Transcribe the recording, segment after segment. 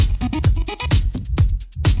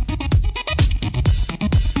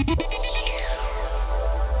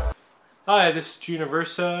Hi, this is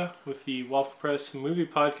Universa with the Waffle Press Movie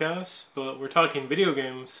Podcast, but we're talking video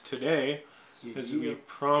games today, as we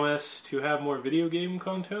promise to have more video game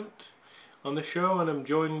content on the show, and I'm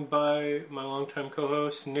joined by my longtime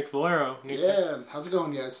co-host, Nick Valero. Nick, how's it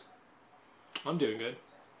going, guys? I'm doing good.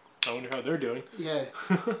 I wonder how they're doing. Yeah.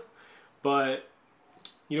 But,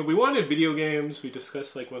 we wanted video games. We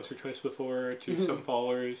discussed once or twice before to some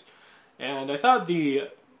followers, and I thought the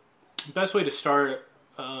best way to start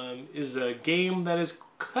is a game that is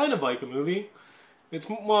kind of like a movie. It's,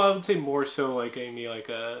 I would say more so maybe like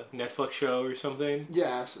a Netflix show or something.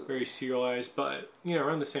 Yeah, absolutely. Very serialized, but,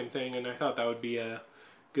 around the same thing, and I thought that would be a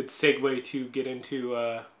good segue to get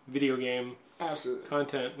into video game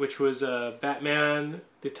content, which was Batman,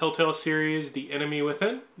 the Telltale series, The Enemy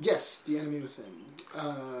Within. Yes, The Enemy Within.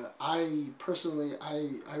 I personally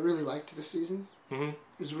really liked this season. Mm-hmm.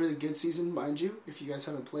 It was a really good season, mind you. If you guys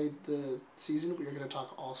haven't played the season, we're going to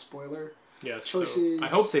talk all spoiler choices. So I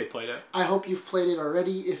hope they've played it. I hope you've played it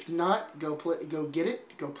already. If not, go get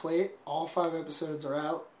it. Go play it. All 5 episodes are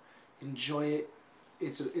out. Enjoy it.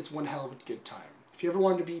 It's one hell of a good time. If you ever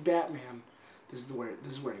wanted to be Batman, this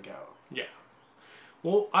is where to go. Yeah.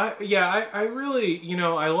 Well, I really,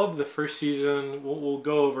 I love the first season. We'll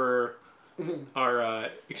go over our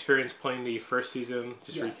experience playing the first season.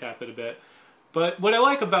 Just recap it a bit. But what I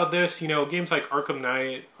like about this, games like Arkham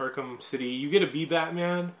Knight, Arkham City, you get to be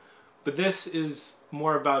Batman, but this is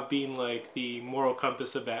more about being like the moral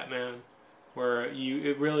compass of Batman, where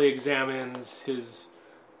it really examines his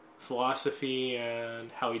philosophy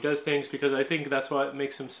and how he does things, because I think that's what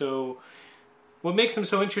makes him so... What makes him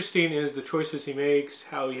so interesting is the choices he makes,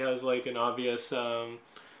 how he has an obvious,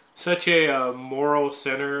 such a moral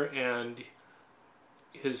center, and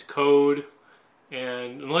his code,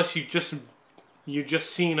 and unless you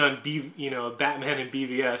just seen on Batman and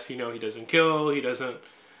BVS, he doesn't kill, he doesn't,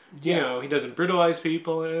 he doesn't brutalize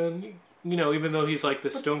people, and even though he's the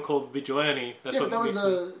stone cold vigilante, that's what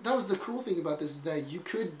that was the cool thing about this, is that you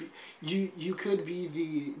could be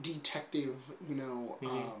the detective,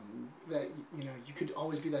 that you could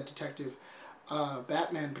always be that detective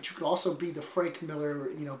Batman, but you could also be the Frank Miller,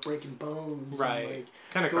 breaking bones, right?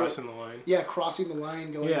 Kind of crossing the line. Yeah, crossing the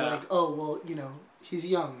line, going oh well, he's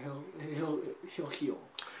young, he'll heal,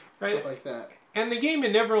 right? Stuff like that. And the game, he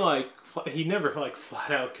never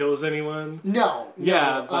flat out kills anyone. No.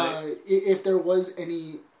 Yeah, but if there was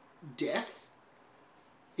any death,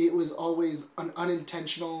 it was always an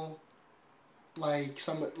unintentional,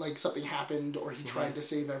 something happened, or he tried to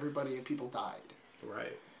save everybody and people died.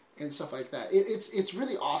 Right. And stuff like that. It's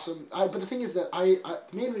really awesome. But the thing is that the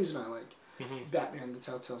main reason I like Batman, the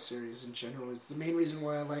Telltale series in general, is the main reason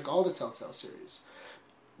why I like all the Telltale series.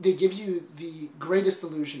 They give you the greatest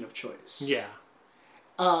illusion of choice. Yeah.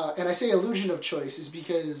 And I say illusion of choice is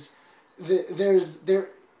because there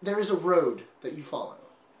is a road that you follow.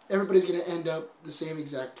 Everybody's going to end up the same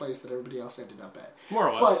exact place that everybody else ended up at. More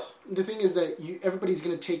or less. But the thing is that everybody's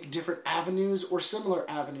going to take different avenues or similar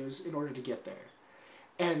avenues in order to get there.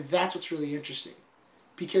 And that's what's really interesting.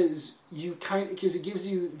 Because it gives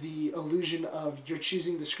you the illusion of you're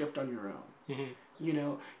choosing the script on your own. Mm-hmm.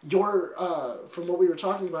 From what we were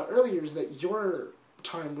talking about earlier, is that your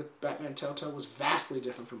time with Batman Telltale was vastly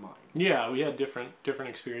different from mine. Yeah, we had different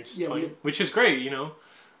experiences playing, which is great,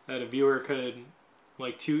 that a viewer could,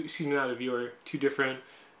 two different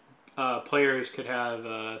players could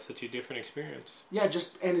have such a different experience. Yeah,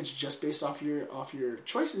 and it's just based off your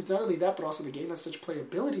choices. Not only that, but also the game has such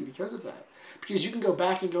playability because of that. Because you can go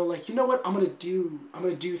back and go what, I'm gonna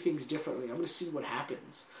do things differently. I'm gonna see what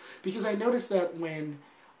happens. Because I noticed that when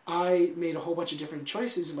I made a whole bunch of different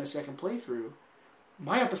choices in my second playthrough,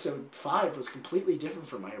 my episode 5 was completely different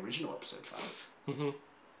from my original episode 5. Mm-hmm.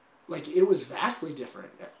 It was vastly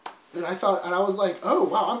different. And I thought, and I was like, oh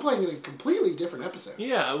wow, I'm playing in a completely different episode.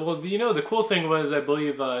 Yeah, well, the cool thing was, I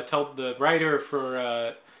believe, the writer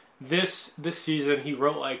for this season, he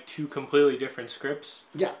wrote 2 completely different scripts.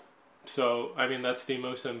 Yeah. So, I mean, that's the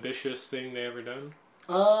most ambitious thing they ever done.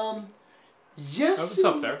 Yes. It's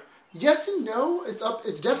up there. Yes and no.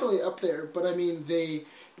 It's definitely up there. But I mean, they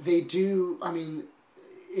do. I mean,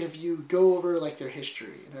 if you go over their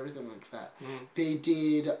history and everything like that, they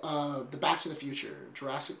did the Back to the Future,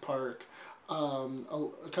 Jurassic Park,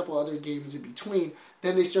 a couple other games in between.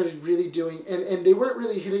 Then they started really doing, and they weren't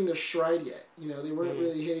really hitting their stride yet. They weren't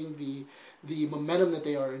really hitting the momentum that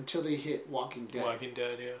they are until they hit Walking Dead. Walking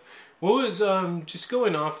Dead, yeah. What was just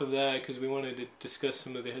going off of that, because we wanted to discuss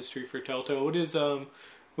some of the history for Telltale.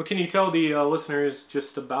 What can you tell the listeners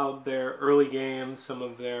just about their early games, some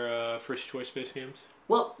of their first choice-based games?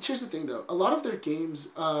 Well, here's the thing, though. A lot of their games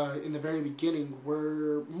in the very beginning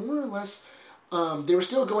were more or less... they were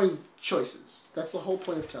still going choices. That's the whole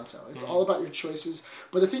point of Telltale. It's all about your choices.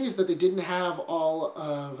 But the thing is that they didn't have all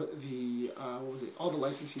of the... all the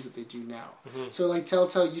licensing that they do now. So, like,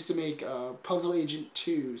 Telltale used to make Puzzle Agent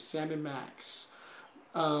 2, Sam and Max,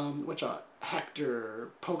 Hector,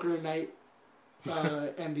 Poker Night,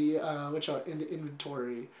 and the in the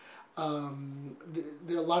inventory.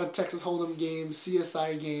 There are a lot of Texas Hold'em games,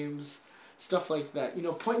 CSI games, stuff like that. You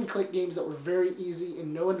know, point and click games that were very easy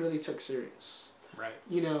and no one really took serious. Right.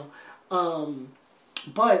 You know,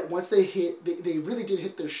 but once they really did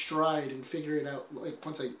hit their stride and figure it out. Like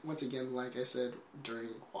once again, like I said during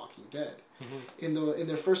Walking Dead, in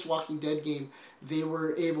their first Walking Dead game, they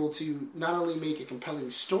were able to not only make a compelling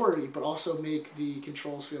story, but also make the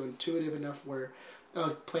controls feel intuitive enough where a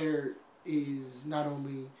player is not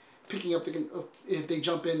only picking up if they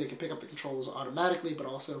jump in, they can pick up the controls automatically, but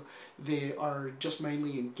also they are just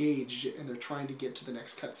mainly engaged and they're trying to get to the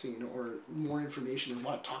next cutscene or more information and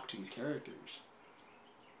want to talk to these characters.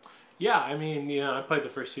 Yeah, I mean, you know, I played the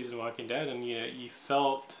first season of Walking Dead, and you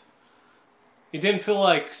felt... It didn't feel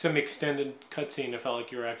like some extended cutscene. It felt like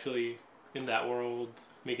you were actually in that world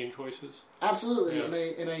making choices. Absolutely,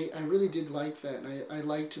 yeah. and I really did like that, and I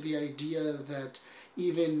liked the idea that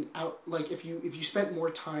even out like if you spent more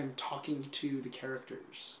time talking to the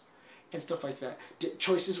characters and stuff like that,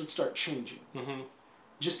 choices would start changing.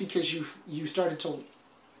 Just because you started to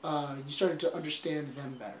understand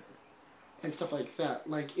them better. And stuff like that.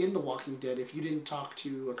 Like in The Walking Dead, if you didn't talk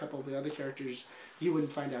to a couple of the other characters, you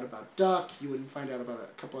wouldn't find out about Duck, you wouldn't find out about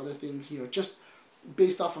a couple other things, you know, just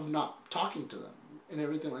based off of not talking to them and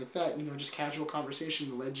everything like that. You know, just casual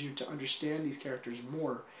conversation led you to understand these characters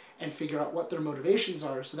more and figure out what their motivations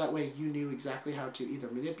are, so that way you knew exactly how to either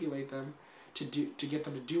manipulate them to get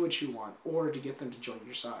them to do what you want or to get them to join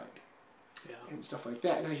your side. Yeah. And stuff like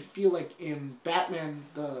that. And I feel like in Batman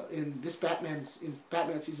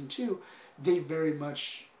Season 2, they very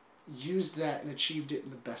much used that and achieved it in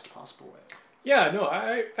the best possible way. Yeah, no,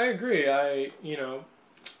 I agree.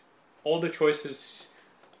 All the choices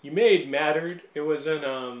you made mattered. It wasn't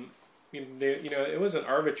it wasn't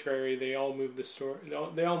arbitrary. They all moved the story.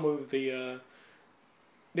 They all moved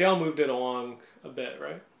it along a bit,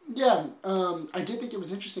 right? Yeah, I did think it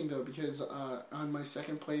was interesting though, because on my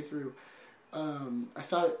second playthrough, I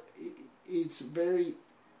thought it's very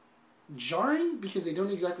jarring because they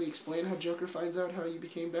don't exactly explain how Joker finds out how you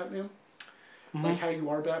became Batman, like how you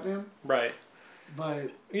are Batman. Right.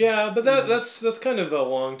 But yeah, but that's kind of a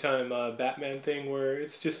long time Batman thing where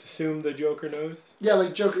it's just assumed the Joker knows. Yeah,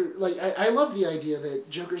 like Joker. Like I love the idea that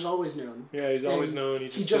Joker's always known. Yeah, he's always known.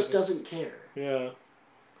 He just doesn't care. Yeah.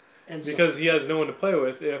 And because he has no one to play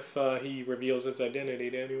with if he reveals his identity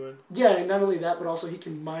to anyone. Yeah, and not only that, but also he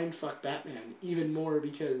can mindfuck Batman even more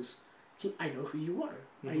because I know who you are.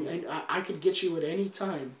 I could get you at any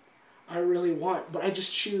time I really want, but I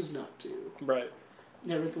just choose not to. Right.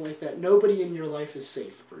 And everything like that. Nobody in your life is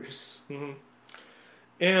safe, Bruce.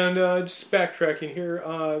 And just backtracking here,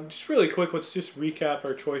 just really quick, let's just recap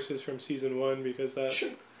our choices from Season 1 because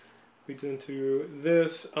that leads into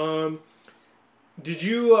this. Did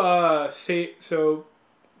you say... So,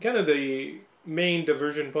 kind of the main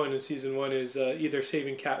diversion point in Season 1 is either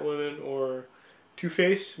saving Catwoman or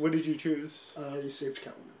Two-Face. What did you choose? I saved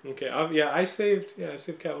Catwoman. Okay, I saved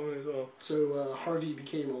Catwoman as well. So Harvey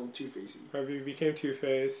became all Two-Facey. Harvey became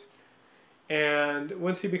Two-Face. And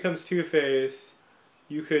once he becomes Two-Face,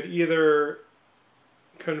 you could either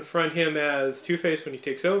confront him as Two-Face when he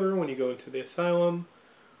takes over, when you go into the asylum,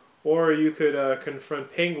 or you could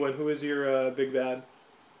confront Penguin, who is your big bad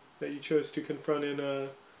that you chose to confront in the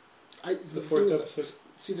fourth episode.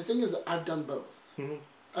 See, the thing is, I've done both.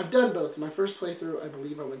 I've done both. My first playthrough, I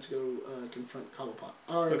believe I went to go confront Cobblepot.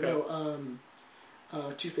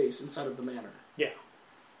 Two-Face inside of the manor. Yeah.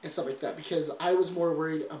 And stuff like that, because I was more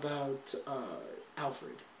worried about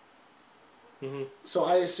Alfred. So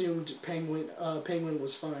I assumed Penguin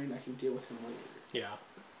was fine, I can deal with him later. Yeah.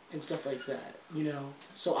 And stuff like that, you know?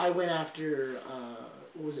 So I went after,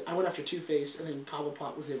 I went after Two-Face, and then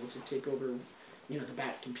Cobblepot was able to take over, you know, the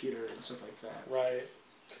Bat computer and stuff like that. Right.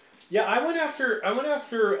 Yeah, I went after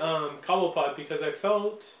Cobblepot because I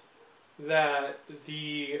felt that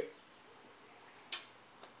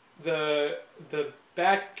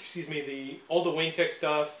all the Wayne Tech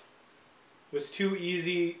stuff was too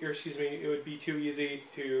easy, it would be too easy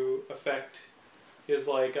to affect his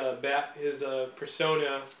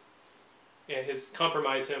persona and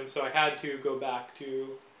compromise him. So I had to go back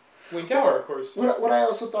to Wayne Tower, of course. What I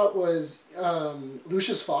also thought was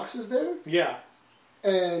Lucius Fox is there. Yeah.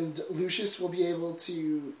 And Lucius will be able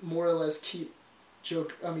to more or less keep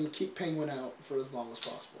Penguin out for as long as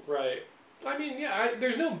possible. Right. I mean, yeah.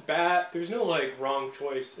 There's no like wrong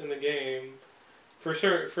choice in the game for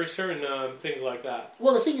certain things like that.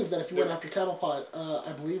 Well, the thing is that if you went after Cobblepot,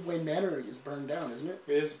 I believe Wayne Manor is burned down, isn't it?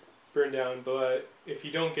 It is burned down, but if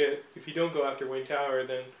you don't go after Wayne Tower,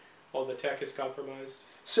 then all the tech is compromised.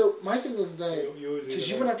 So my thing is that because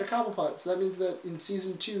you went after Cobblepot, so that means that in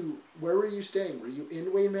season 2, where were you staying? Were you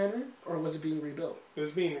in Wayne Manor, or was it being rebuilt? It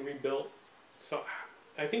was being rebuilt. So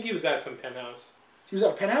I think he was at some penthouse. He was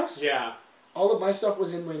at a penthouse? Yeah. All of my stuff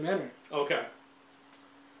was in Wayne Manor. Okay.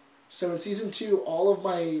 So in season 2, all of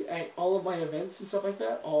my events and stuff like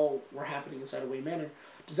that all were happening inside of Wayne Manor.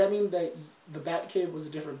 Does that mean that the Batcave was a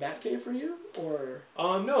different Batcave for you, or?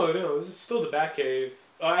 No, it was still the Batcave.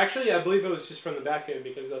 Actually, I believe it was just from the Batcave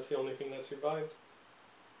because that's the only thing that survived.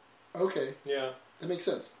 Okay. Yeah. That makes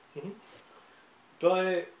sense. Mm-hmm.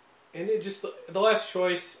 But the last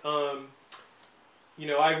choice.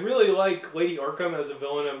 I really like Lady Arkham as a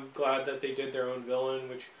villain. I'm glad that they did their own villain,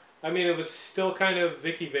 which, I mean, it was still kind of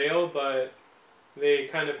Vicky Vale, but they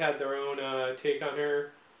kind of had their own take on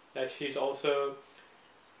her. That she's also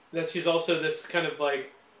this kind of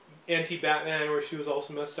like anti-Batman, where she was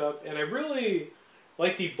also messed up. And I really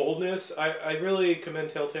like the boldness. I really commend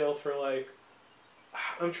Telltale for like.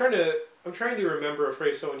 I'm trying to remember a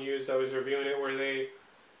phrase someone used. I was reviewing it where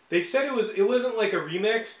they said it wasn't like a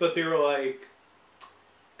remix, but they were like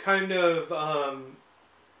kind of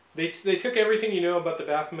they took everything about the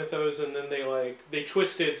Bath mythos, and then they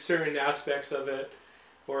twisted certain aspects of it,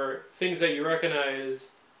 or things that you recognize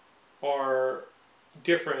are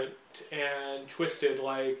different and twisted,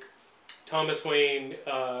 like Thomas Wayne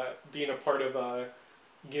being a part of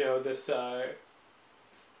this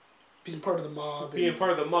being part of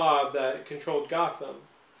the mob that controlled Gotham.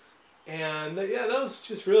 And that was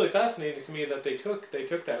just really fascinating to me that they took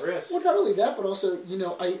that risk. Well, not only that, but also,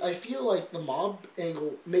 I feel like the mob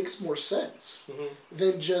angle makes more sense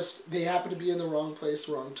than just they happen to be in the wrong place,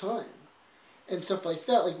 wrong time. And stuff like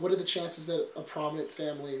that. Like, what are the chances that a prominent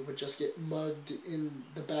family would just get mugged in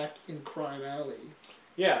the back in Crime Alley?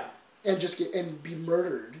 Yeah. And be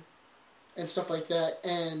murdered and stuff like that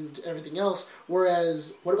and everything else.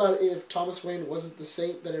 Whereas, what about if Thomas Wayne wasn't the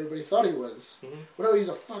saint that everybody thought he was? Mm-hmm. What about he's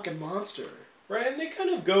a fucking monster? Right, and they kind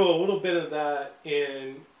of go a little bit of that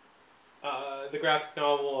in the graphic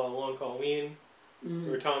novel Long Halloween,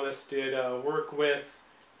 where Thomas did work with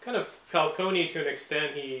kind of Falcone to an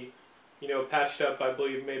extent. He, patched up, I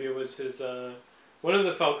believe maybe it was his, one of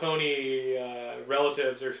the Falcone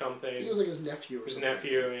relatives or something. He was like his nephew or something. His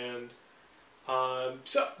nephew, and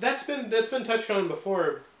so that's been touched on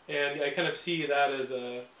before, and I kind of see that as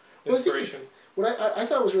a inspiration. What I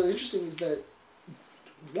thought was really interesting is that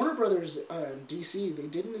Warner Brothers and DC, they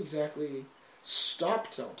didn't exactly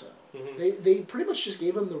stop Telltale. Mm-hmm. They pretty much just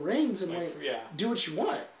gave him the reins and do what you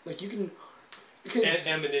want. Like, you can, because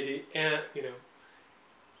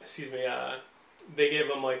they gave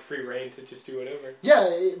him like free reign to just do whatever. Yeah,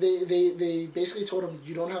 they basically told him,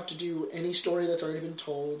 you don't have to do any story that's already been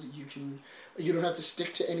told. You don't have to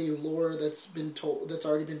stick to any lore that's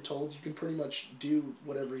already been told. You can pretty much do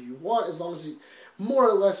whatever you want as long as it more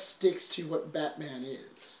or less sticks to what Batman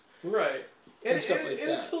is. Right. And stuff like that.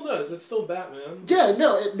 And it still does. It's still Batman. Yeah,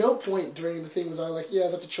 no, at no point during the thing was I like, yeah,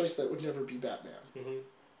 that's a choice that would never be Batman.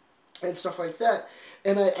 Mm-hmm. And stuff like that.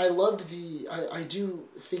 And I loved I do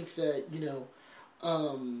think that,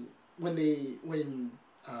 when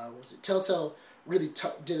Telltale really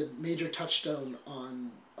did a major touchstone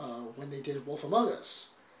on when they did Wolf Among Us,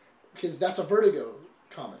 because that's a Vertigo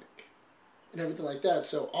comic and everything like that.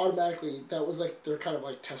 So automatically that was like their kind of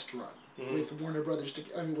like test run with Warner Brothers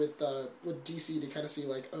with DC to kind of see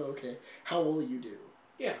like, oh, okay, how will you do?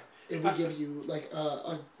 Yeah, if we give you like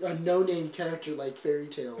a no-name character like Fairy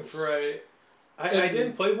Tales, right? I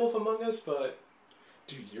didn't play Wolf Among Us, but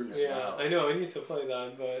dude, you're missing out. I know I need to play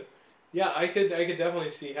that, but yeah, I could definitely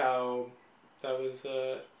see how that was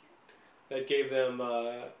that gave them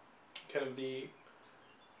kind of the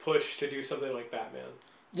push to do something like Batman.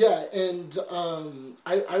 Yeah, and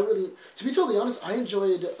I really, to be totally honest, I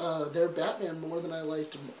enjoyed their Batman more than I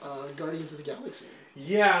liked Guardians of the Galaxy.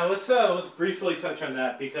 Yeah, let's briefly touch on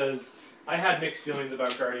that, because I had mixed feelings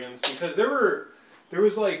about Guardians, because there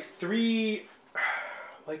was like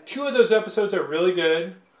two of those episodes are really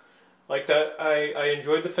good. Like that, I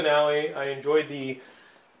enjoyed the finale. I enjoyed the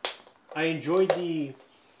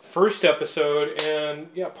first episode, and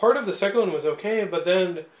yeah, part of the second one was okay, but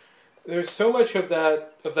then there's so much of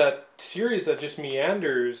that series that just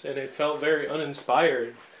meanders, and it felt very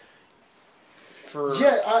uninspired. I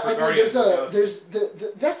mean,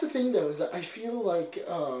 that's the thing though, is that I feel like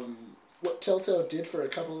what Telltale did for a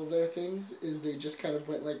couple of their things is they just kind of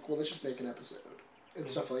went like, well, let's just make an episode and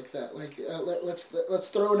stuff like that. Like let's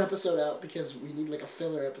throw an episode out because we need like a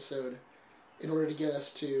filler episode in order to get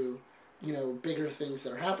us to, you know, bigger things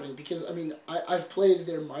that are happening. Because I mean, I've played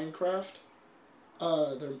their Minecraft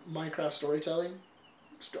storytelling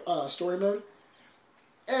story mode,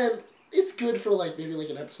 and it's good for like maybe like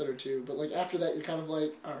an episode or two, but like after that you're kind of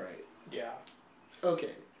like, all right, yeah,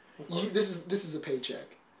 okay, this is a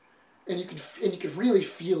paycheck, and you could really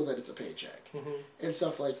feel that it's a paycheck and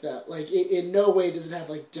stuff like that. Like in no way does it have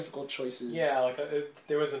like difficult choices. Yeah, like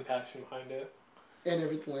there wasn't passion behind it and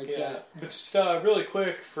everything like that. But just really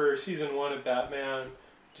quick, for season 1 of Batman,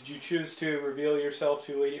 did you choose to reveal yourself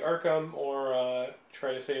to Lady Arkham or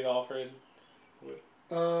try to save Alfred?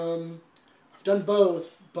 I've done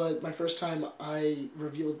both, but my first time I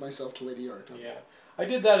revealed myself to Lady Arkham. Yeah, I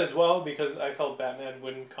did that as well because I felt Batman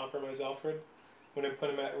wouldn't compromise Alfred, wouldn't put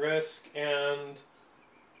him at risk, and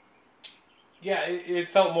yeah, it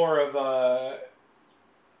felt more of a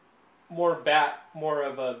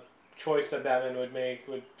choice that Batman would make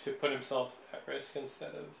to put himself at risk instead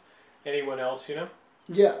of anyone else, you know?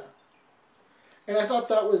 Yeah, and I thought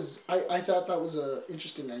that was I thought that was a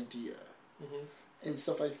interesting idea. And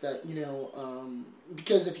stuff like that, you know,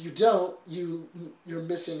 because if you don't, you're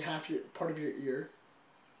missing part of your ear.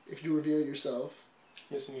 If you reveal yourself,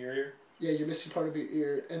 missing your ear. Yeah, you're missing part of your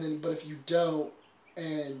ear, and then but if you don't,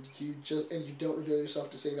 and you don't reveal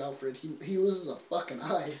yourself to save Alfred, he loses a fucking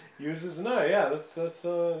eye. He loses an eye. Yeah,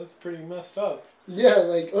 that's pretty messed up. Yeah,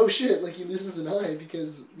 like oh shit, like he loses an eye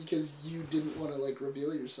because you didn't want to like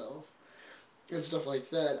reveal yourself and stuff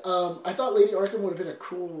like that. I thought Lady Arkham would have been a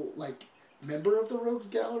cool like member of the Rogues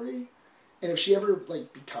Gallery, and if she ever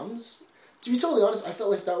like becomes, to be totally honest, I felt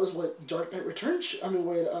like that was what Dark Knight Returns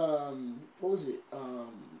what was it,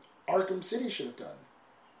 Arkham City should have done.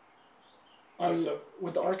 I mean,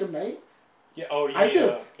 with the Arkham Knight. Yeah. Oh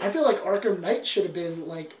yeah. I feel like Arkham Knight should have been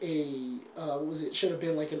like a should have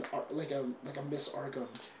been like a Miss Arkham.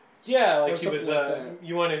 Yeah, like he was.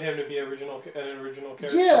 You wanted him to be an original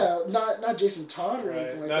character. Yeah, not Jason Todd or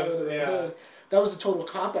anything like that. That was a total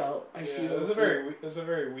cop out. I feel it was a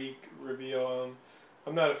very weak reveal.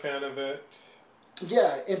 I'm not a fan of it.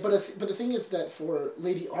 Yeah, but the thing is that for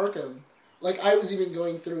Lady Arkham, like I was even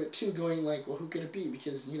going through it too, going like, well, who could it be?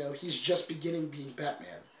 Because you know he's just beginning being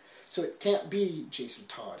Batman, so it can't be Jason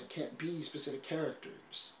Todd. It can't be specific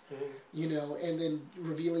characters. You know, and then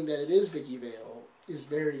revealing that it is Vicky Vale is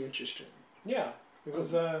very interesting. Yeah, it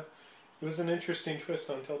was an interesting twist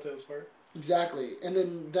on Telltale's part. Exactly, and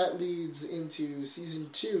then that leads into season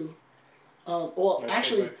 2. Well, nice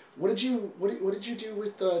actually, what did you do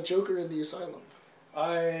with Joker in the asylum?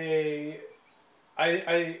 I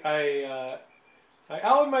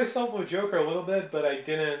outed myself with Joker a little bit, but I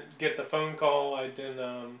didn't get the phone call. I didn't.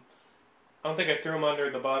 I don't think I threw him under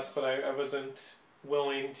the bus, but I wasn't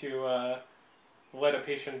willing to let a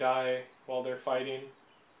patient die while they're fighting.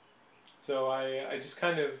 So I just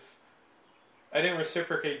kind of. I didn't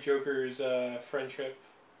reciprocate Joker's friendship.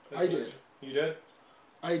 I did. You did?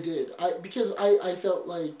 I did. Because I felt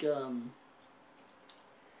like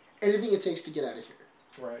anything it takes to get out of here.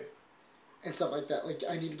 Right. And stuff like that. Like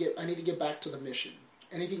I need to get back to the mission.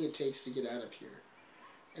 Anything it takes to get out of here.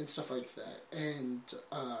 And stuff like that. And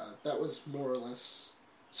that was more or less.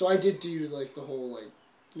 So I did do like the whole like,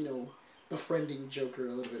 you know, befriending Joker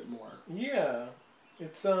a little bit more. Yeah.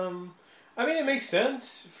 It's I mean it makes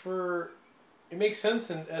sense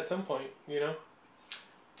at some point, you know,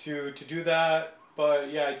 to do that.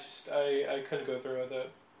 But yeah, I couldn't go through with it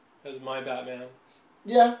as my Batman.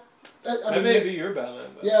 Yeah, that may be your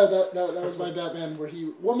Batman. But. Yeah, that was my Batman.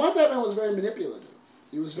 My Batman was very manipulative.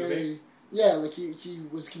 He was very like he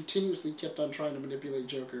was continuously kept on trying to manipulate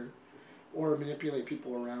Joker, or manipulate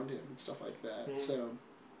people around him and stuff like that. Mm-hmm. So,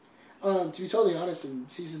 to be totally honest, in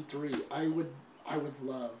season 3, I would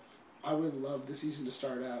love the season to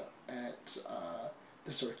start out at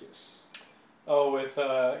the circus. Oh, with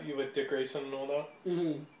Dick Grayson and all that?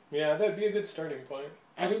 Mm-hmm. Yeah, that'd be a good starting point.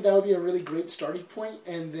 I think that would be a really great starting point,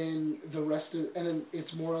 and then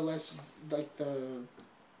it's more or less like the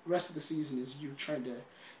rest of the season is you trying to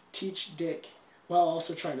teach Dick while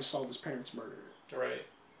also trying to solve his parents' murder. Right.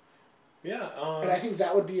 Yeah. And I think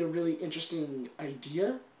that would be a really interesting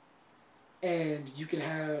idea. And you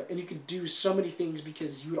could do so many things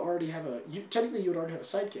because you would already have a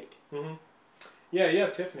sidekick. Mm-hmm. Yeah, you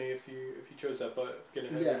have Tiffany if you chose that, but getting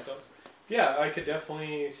ahead of yourselves. Yeah, I could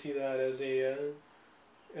definitely see that as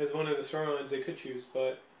as one of the storylines they could choose.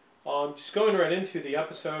 But just going right into the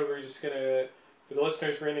episode, we're just gonna, for the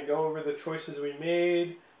listeners, we're gonna go over the choices we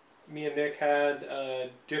made. Me and Nick had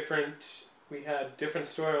we had different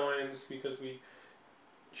storylines because we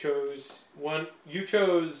chose one. You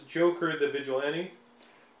chose Joker the Vigilante.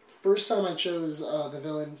 First time I chose the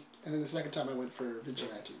villain, and then the second time I went for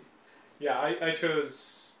Vigilante. Yeah, I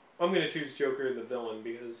chose. I'm gonna choose Joker the villain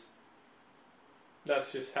because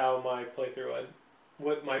that's just how my playthrough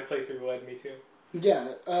led me to. Yeah,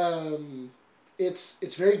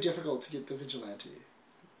 it's very difficult to get the Vigilante.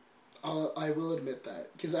 I will admit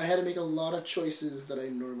that because I had to make a lot of choices that I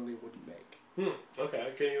normally wouldn't make.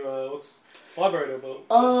 Okay. Can you let's elaborate about?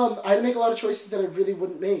 I had to make a lot of choices that I really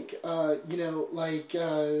wouldn't make. You have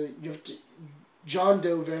to. John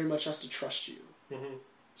Doe very much has to trust you. Mm-hmm.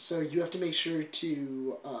 So you have to make sure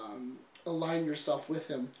to align yourself with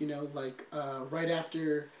him. Right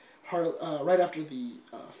after the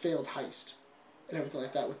failed heist and everything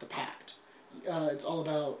like that with the pact. It's all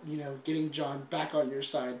about getting John back on your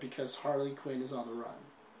side because Harley Quinn is on the run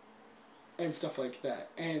and stuff like that.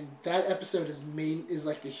 And that episode is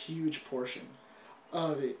like the huge portion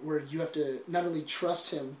of it where you have to not only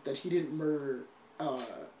trust him that he didn't murder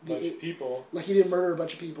people. Like he didn't murder a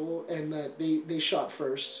bunch of people, and that they shot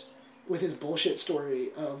first with his bullshit story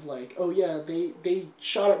of like, oh yeah, they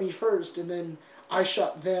shot at me first, and then I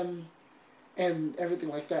shot them, and everything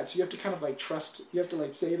like that. So you have to kind of like trust. You have to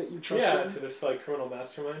like say that you trust him. Yeah, to this like criminal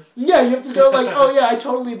mastermind. Yeah, you have to go like, oh yeah, I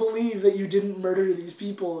totally believe that you didn't murder these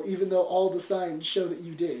people, even though all the signs show that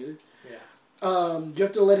you did. Yeah. You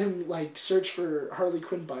have to let him like search for Harley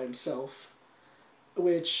Quinn by himself,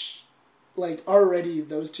 which. Like, already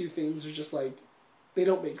those two things are just, like, they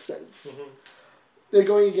don't make sense. Mm-hmm. They're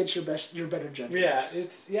going against your better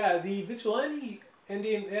judgments. Yeah, the Vigilante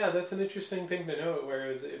ending, that's an interesting thing to note,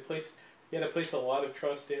 whereas you had to place a lot of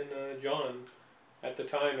trust in John at the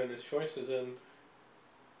time and his choices, and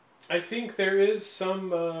I think there is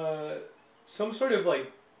some sort of, like,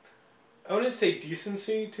 I wouldn't say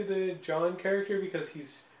decency to the John character, because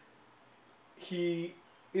he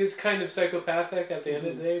is kind of psychopathic at the end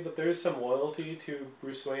of the day, but there is some loyalty to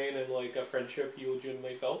Bruce Wayne and like a friendship he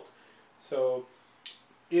legitimately felt. So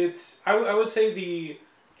I would say the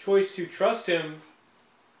choice to trust him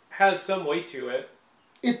has some weight to it.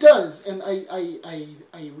 It does, and I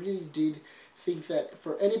really did think that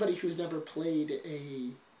for anybody who's never played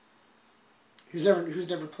who's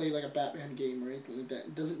never played like a Batman game or anything like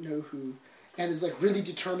that, doesn't know who, and is like really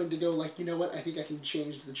determined to go like, you know what, I think I can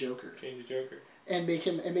change the Joker. And make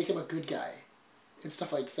him a good guy, and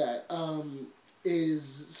stuff like that,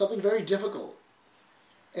 is something very difficult,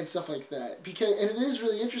 and stuff like that. And it is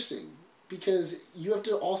really interesting because you have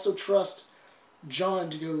to also trust John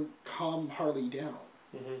to go calm Harley down.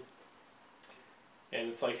 Mm-hmm. And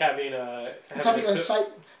it's like having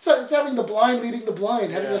it's having the blind leading the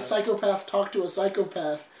blind, having a psychopath talk to a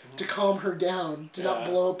psychopath to calm her down, to not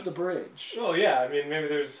blow up the bridge. Oh yeah, I mean maybe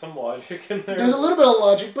there's some logic in there. There's a little bit of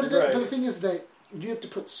logic, but but the thing is that you have to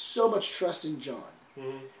put so much trust in John,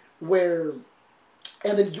 and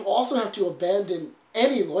then you also have to abandon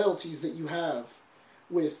any loyalties that you have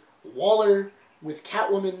with Waller, with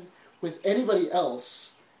Catwoman, with anybody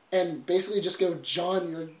else, and basically just go,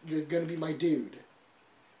 John, you're going to be my dude,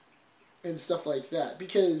 and stuff like that.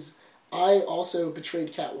 Because I also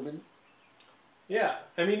betrayed Catwoman. Yeah,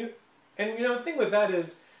 I mean, and the thing with that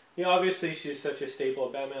is, obviously she's such a staple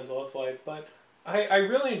of Batman's love life, but I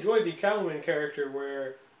really enjoyed the Catwoman character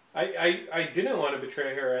where I didn't want to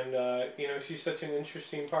betray her, and she's such an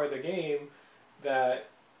interesting part of the game that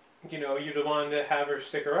you'd want to have her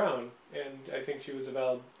stick around, and I think she was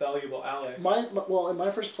a valuable ally. In my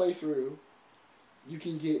first playthrough, you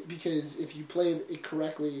can get, because if you play it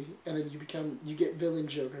correctly and then you get villain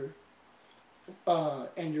Joker,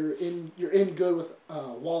 and you're in good with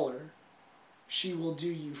Waller, she will do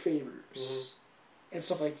you favors. And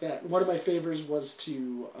stuff like that. One of my favors was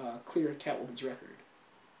to clear Catwoman's record.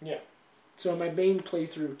 Yeah. So in my main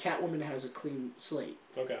playthrough, Catwoman has a clean slate.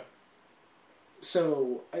 Okay.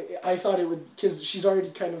 So I thought it would, because she's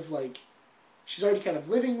already kind of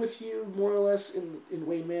living with you more or less in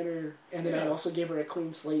Wayne Manor, and then I also gave her a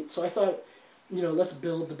clean slate. So I thought, let's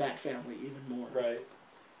build the Bat family even more. Right.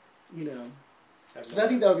 Because I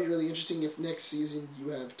think that would be really interesting if next season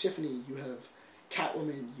you have Tiffany, you have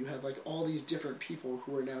Catwoman, you have like all these different people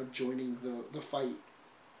who are now joining the fight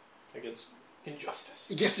against injustice.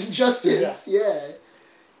 Yeah.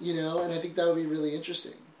 And I think that would be really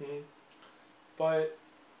interesting. Mm-hmm. But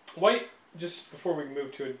why? Just before we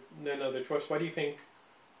move to another choice, why do you think?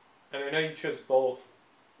 And I know you chose both,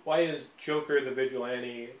 Joker the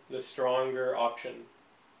Vigilante the stronger option?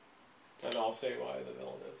 And I'll say why the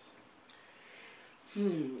villain is.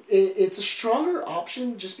 It's a stronger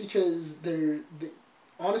option just because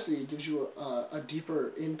honestly, it gives you a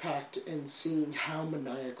deeper impact in seeing how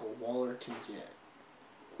maniacal Waller can get.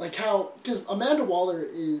 Like how, because Amanda Waller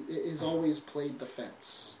is always played the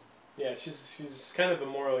fence. Yeah, she's kind of a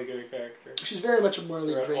morally good character. She's very much a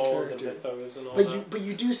morally great character. The mythos and all but that.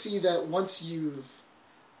 You do see that once you've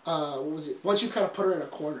once you've kind of put her in a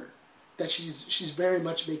corner, that she's very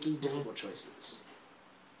much making difficult choices.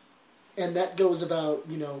 And that goes about,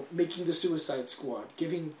 making the Suicide Squad,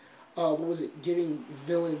 giving giving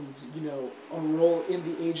villains, a role in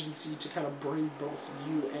the agency to kind of bring both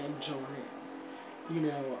you and John in.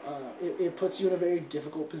 It puts you in a very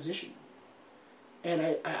difficult position. And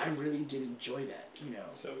I really did enjoy that,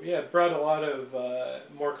 So, yeah, it brought a lot of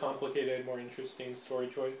more complicated, more interesting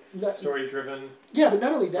story-driven... Yeah, but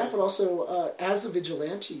not only that, but also as the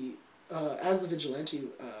vigilante,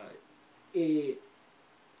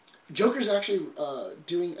 Joker's actually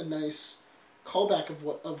doing a nice callback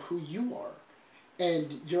of who you are.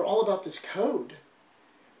 And you're all about this code,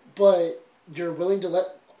 but you're willing to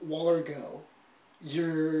let Waller go.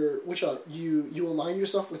 You align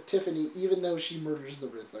yourself with Tiffany even though she murders the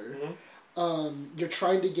Riddler. Mm-hmm. You're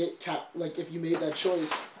trying to get if you made that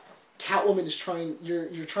choice, Catwoman is trying.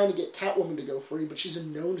 You're trying to get Catwoman to go free, but she's a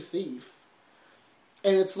known thief.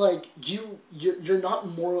 And it's like you're not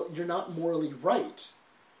morally right.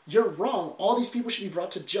 You're wrong. All these people should be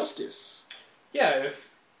brought to justice. Yeah,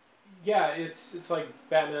 it's like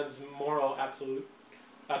Batman's moral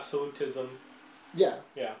absolutism. Yeah.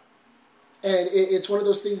 Yeah. And it's one of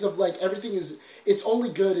those things of like it's only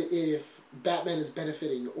good if Batman is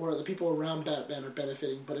benefiting or the people around Batman are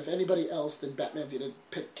benefiting, but if anybody else, then Batman's going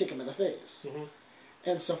to kick him in the face. Mm-hmm.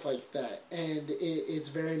 And stuff like that. And it's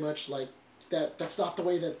very much like that. That's not the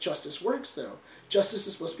way that justice works, though. Justice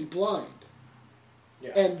is supposed to be blind.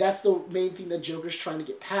 Yeah. And that's the main thing that Joker's trying to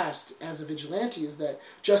get past as a vigilante is that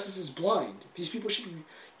justice is blind. These people should be,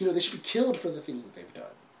 they should be killed for the things that they've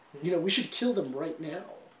done. Mm-hmm. We should kill them right now.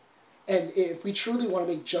 And if we truly want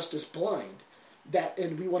to make justice blind,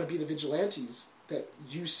 and we want to be the vigilantes that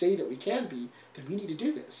you say that we can be, then we need to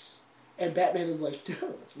do this. And Batman is like,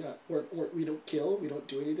 no, that's not. We don't kill. We don't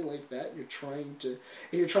do anything like that. You're trying to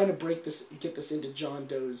get this into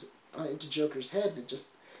into Joker's head, and it just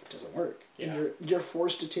doesn't work. Yeah. And you're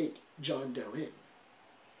forced to take John Doe in.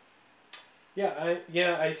 Yeah,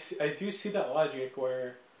 I do see that logic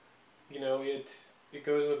where, it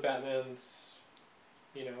goes with Batman's,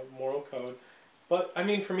 moral code. But, I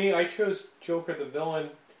mean, for me, I chose Joker the villain.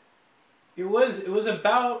 It was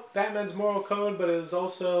about Batman's moral code, but it was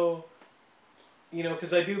also,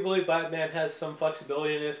 because I do believe Batman has some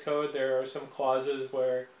flexibility in his code. There are some clauses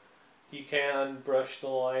where he can brush the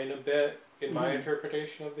line a bit in my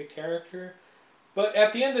interpretation of the character. But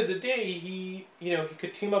at the end of the day, he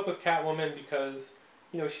could team up with Catwoman because,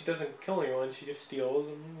 she doesn't kill anyone. She just steals,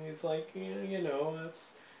 and he's like,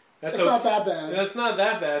 That's not that bad. That's not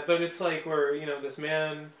that bad, but it's like where,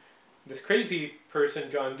 this crazy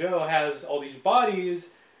person, John Doe, has all these bodies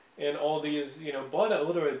and all these,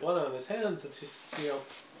 literally blood on his hands. It's just,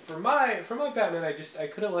 for my Batman, I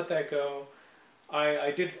couldn't let that go.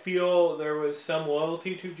 I did feel there was some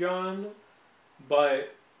loyalty to John,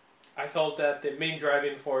 but I felt that the main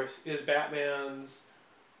driving force is Batman's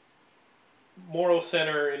moral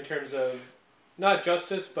center in terms of not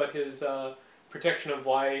justice, but his protection of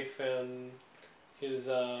life and his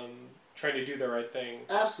trying to do the right thing.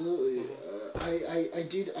 Absolutely, I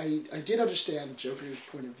did understand Joker's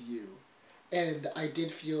point of view, and I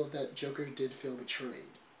did feel that Joker did feel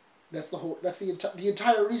betrayed. That's the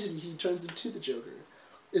entire reason he turns into the Joker,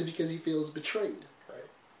 is because he feels betrayed. Right.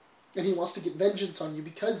 And he wants to get vengeance on you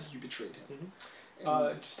because you betrayed him.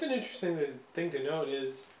 Mm-hmm. Just an interesting thing to note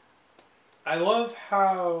is, I love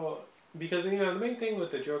how, because the main thing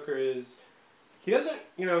with the Joker is he doesn't,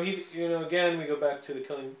 again we go back to the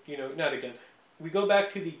killing, not again, we go back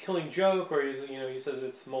to the Killing Joke where he says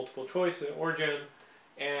it's multiple choice and origin,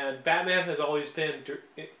 and Batman has always been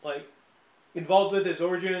involved with his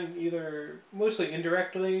origin either mostly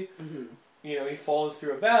indirectly. Mm-hmm. He follows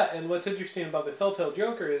through of that, and what's interesting about the Telltale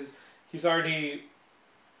Joker is his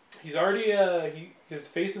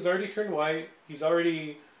face is already turned white. He's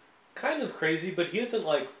already kind of crazy, but he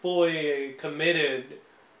isn't fully committed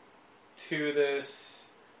to this,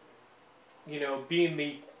 being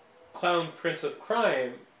the clown prince of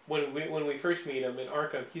crime. When we first meet him in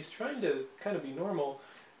Arkham, he's trying to kind of be normal,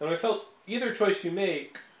 and I felt either choice you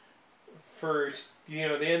make for the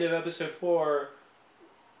end of episode 4,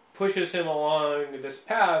 pushes him along this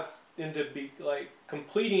path into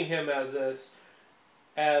completing him as this,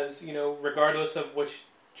 as regardless of which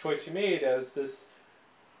choice you made, as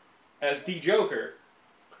the Joker.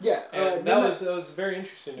 Yeah, and that was very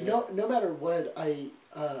interesting to me. No matter what, I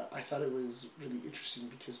thought it was really interesting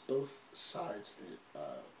because both sides of it,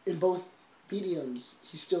 in both mediums,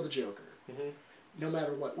 he's still the Joker. Mm-hmm. No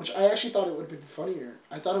matter what, which I actually thought it would have been funnier.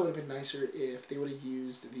 I thought it would have been nicer if they would have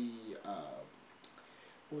used the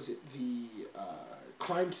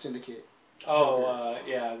crime syndicate. Oh,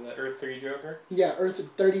 the Earth 3 Joker. Yeah, Earth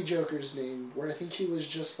 30 Joker's name, where I think he was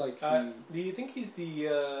just like the. Do you think he's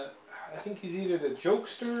the? I think he's either the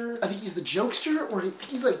jokester. I think he's the jokester, or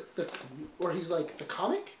he's like the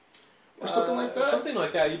comic, or something like that. Something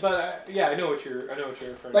like that. But I know what you're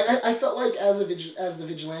referring to. Like I felt like as the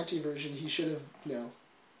vigilante version, he should have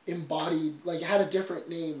embodied, like, had a different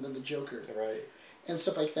name than the Joker, right, and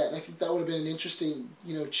stuff like that. And I think that would have been an interesting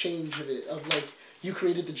change of it, of like, you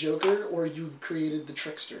created the Joker, or you created the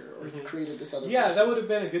trickster, or you created this other. Yeah, person. That would have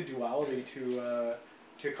been a good duality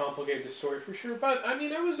to complicate the story for sure. But I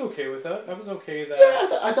mean, I was okay with that. I was okay that.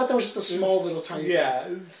 Yeah, I thought that was just a small little tiny. Yeah,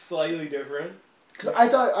 thing. It was slightly different. Because I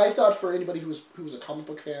thought for anybody who was a comic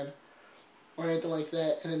book fan, or anything like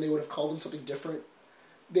that, and then they would have called him something different.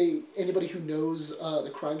 Anybody who knows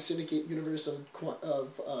the Crime Syndicate universe of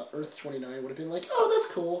Earth 29 would have been like, oh,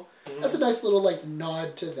 that's cool. Mm-hmm. That's a nice little like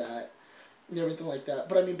nod to that, and everything like that.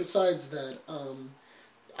 But I mean, besides that,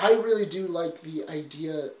 I really do like the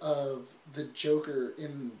idea of the Joker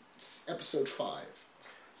in episode 5.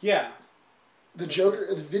 Yeah. The Joker,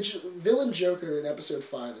 the villain Joker in episode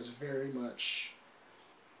 5 is very much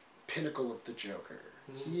pinnacle of the Joker.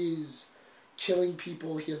 Mm-hmm. He's killing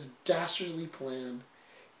people. He has a dastardly plan,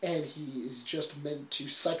 and he is just meant to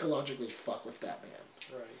psychologically fuck with Batman,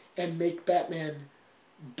 right, and make Batman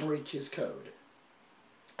break his code.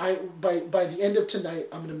 By the end of tonight,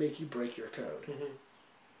 I'm gonna make you break your code. Mm-hmm.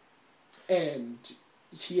 And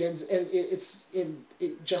he ends, and it's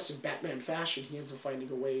just in Batman fashion. He ends up finding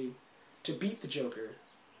a way to beat the Joker.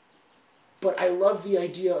 But I love the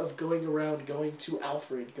idea of going around, going to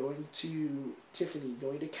Alfred, going to Tiffany,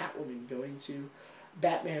 going to Catwoman, going to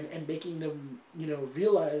Batman, and making them,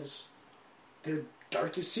 realize their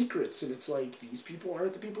darkest secrets. And it's like, these people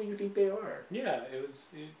aren't the people you think they are. Yeah, it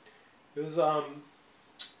was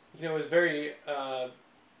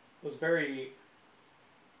very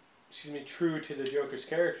true to the Joker's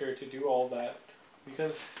character to do all that,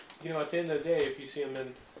 because at the end of the day, if you see him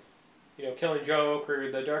in Killing Joke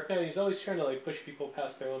or The Dark Knight, he's always trying to like push people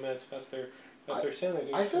past their limits, past their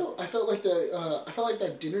sanity. I felt like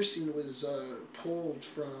that dinner scene was pulled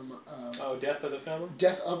from Death of the Family.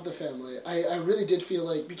 Death of the Family. I really did feel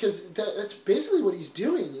like, because that's basically what he's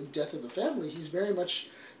doing in Death of the Family. He's very much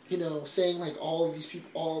saying like, all of these people,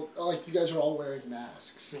 all like, you guys are all wearing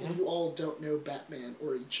masks, mm-hmm. and you all don't know Batman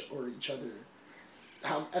or each other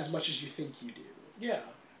as much as you think you do. Yeah.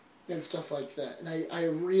 And stuff like that. And I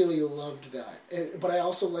really loved that. But I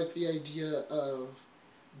also like the idea of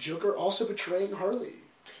Joker also betraying Harley.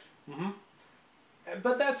 Mm-hmm.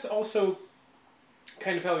 But that's also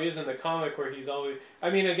kind of how he is in the comic, where he's always...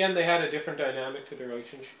 I mean, again, they had a different dynamic to the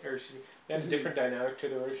relationship, mm-hmm. different dynamic to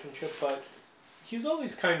the relationship, but he's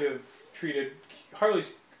always kind of treated...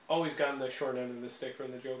 Harley's always gotten the short end of the stick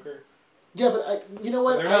from the Joker. Yeah, but you know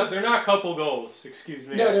what? They're not couple goals. Excuse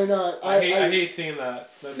me. No, they're not. I hate seeing that.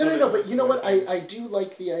 No. But you know what? I do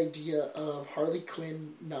like the idea of Harley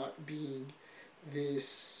Quinn not being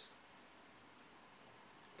this.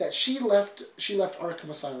 That she left Arkham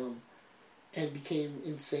Asylum, and became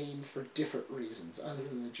insane for different reasons other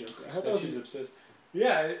than the Joker. I thought she's obsessed.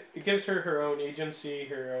 Yeah, it gives her own agency,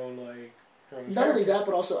 her own like. Not only that,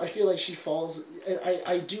 but also I feel like she falls. And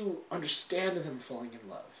I do understand them falling in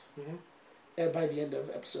love. Mm-hmm. And by the end of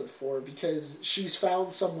episode 4, because she's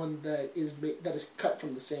found someone that is cut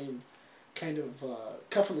from the same kind of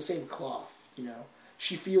cut from the same cloth.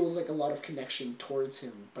 She feels like a lot of connection towards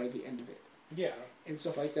him by the end of it. Yeah, and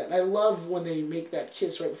stuff like that. And I love when they make that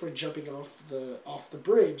kiss right before jumping off the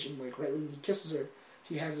bridge, and like right when he kisses her,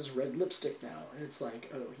 he has his red lipstick now, and it's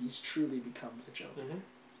like, oh, he's truly become the Joker. Mm-hmm.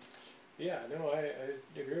 Yeah, no, I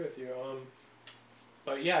agree with you.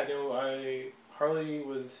 But yeah, no, Harley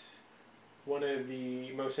was one of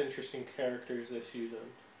the most interesting characters this season.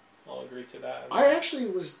 I'll agree to that. I actually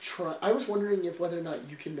was I was wondering whether or not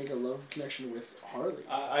you can make a love connection with Harley.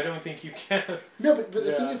 I don't think you can. No, but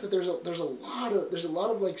the thing is that there's a lot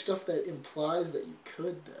of like stuff that implies that you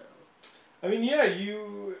could, though. I mean, yeah,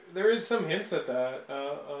 there is some hints at that,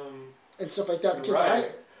 and stuff like that, because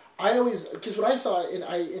right. I always, because what I thought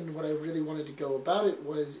and what I really wanted to go about it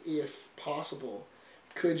was, if possible,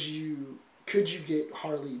 could you get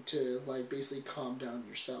Harley to like basically calm down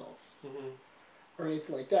yourself or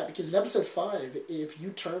anything like that? Because in episode 5, if you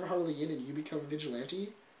turn Harley in and you become a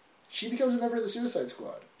vigilante, she becomes a member of the Suicide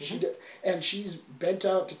Squad. And she's bent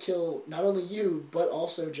out to kill not only you but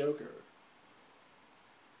also Joker.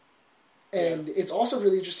 And it's also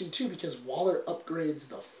really interesting too because Waller upgrades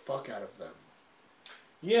the fuck out of them.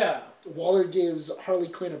 Yeah. Waller gives Harley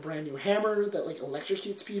Quinn a brand new hammer that like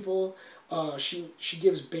electrocutes people. She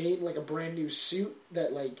gives Bane like a brand new suit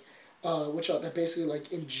that like that basically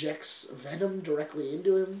like injects venom directly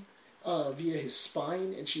into him via his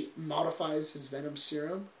spine, and she modifies his venom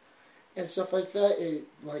serum and stuff like that.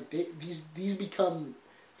 These become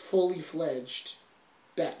fully fledged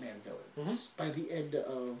Batman villains by the end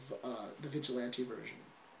of the Vigilante version.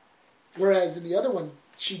 Whereas in the other one,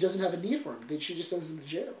 she doesn't have a need for him. She just sends him to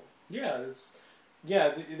jail.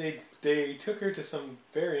 Yeah, they took her to some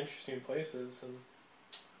very interesting places,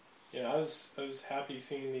 and I was happy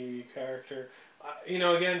seeing the character.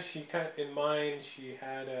 Again, she kind of in mind she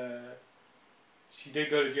did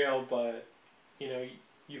go to jail, but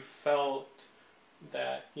you felt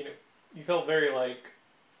that you felt very like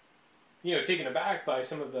taken aback by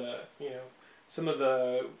some of the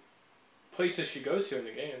places she goes to in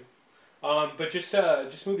the game. But just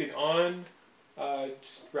moving on,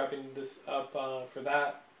 just wrapping this up for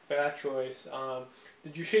that choice.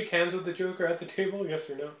 Did you shake hands with the Joker at the table? Yes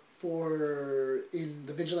or no? In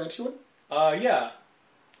the Vigilante one? Yeah.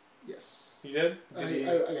 Yes. You did? I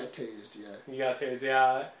got tased. Yeah. You got tased.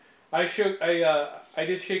 Yeah. I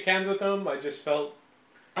did shake hands with him. I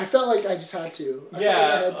felt like I just had to. I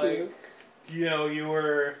had to. You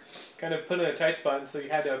were kind of put in a tight spot, and so you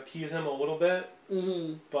had to appease him a little bit.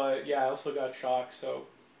 Mm-hmm. But yeah, I also got shocked. So,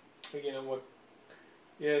 it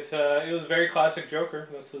was very classic Joker.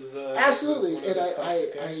 That's his. Absolutely, and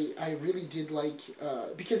I really did like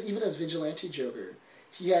because even as Vigilante Joker,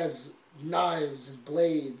 he has knives and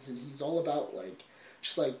blades, and he's all about like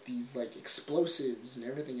just like these like explosives and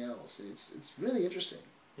everything else. It's really interesting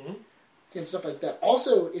and stuff like that.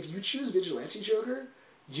 Also, if you choose Vigilante Joker,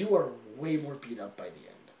 you are way more beat up by the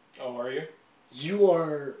end. Oh, are you? You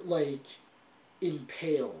are like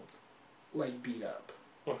impaled, like beat up.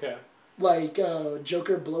 Okay. Like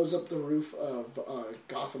Joker blows up the roof of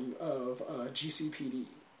Gotham of GCPD,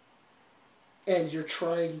 and you're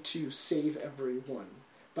trying to save everyone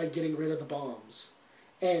by getting rid of the bombs,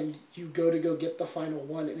 and you go get the final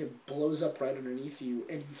one, and it blows up right underneath you,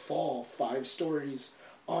 and you fall 5 stories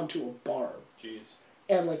onto a bar. Jeez.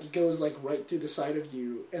 And like it goes like right through the side of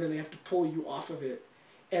you, and then they have to pull you off of it,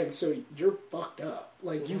 and so you're fucked up.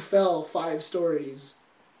 Like you fell 5 stories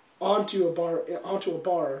onto a bar,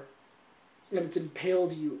 and it's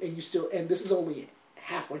impaled you, and this is only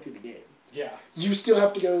halfway through the game. Yeah. You still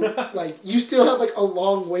have to go you still have like a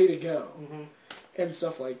long way to go, and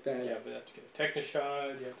stuff like that. Yeah, but you have to get a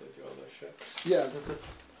Technoshot. You have to do all that shit. Yeah.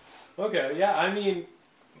 Okay. Yeah. I mean,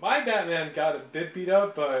 my Batman got a bit beat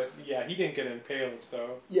up, but yeah, he didn't get impaled,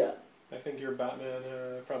 so... Yeah. I think your Batman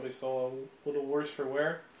probably saw a little worse for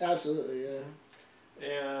wear. Absolutely, yeah.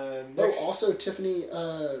 And... also Tiffany,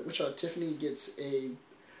 Tiffany gets a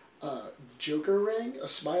Joker ring, a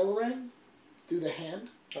smile ring, through the hand.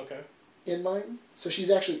 Okay. In mine. So she's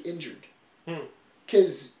actually injured.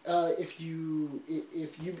 Because if you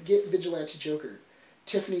get Vigilante Joker,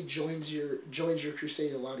 Tiffany joins your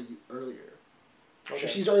crusade a lot earlier. Okay. So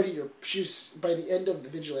she's by the end of the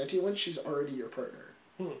Vigilante one, she's already your partner.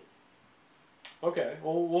 Okay,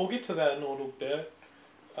 well, we'll get to that in a little bit.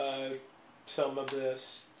 Some of the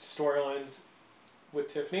storylines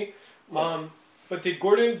with Tiffany. Yeah. But did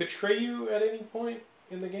Gordon betray you at any point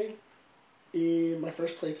in the game? In my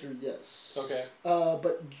first playthrough, yes. Okay.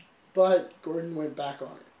 But Gordon went back on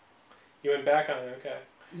it. You went back on it, okay.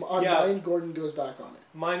 Mine, Gordon goes back on it.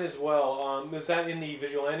 Mine as well. Was that in the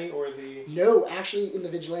Vigilante or the... No, actually in the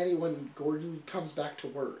Vigilante when Gordon comes back to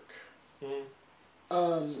work.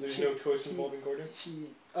 So there's no choice involving Gordon?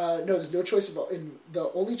 No, there's no choice involved. The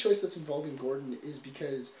only choice that's involving Gordon is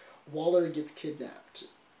because Waller gets kidnapped.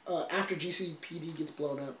 After GCPD gets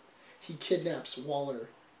blown up, he kidnaps Waller,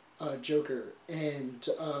 Joker, and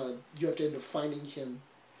you have to end up finding him.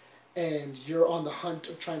 And you're on the hunt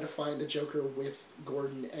of trying to find the Joker with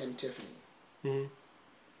Gordon and Tiffany.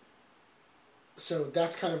 So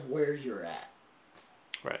that's kind of where you're at.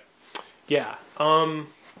 Right. Yeah.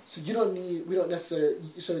 So we don't necessarily,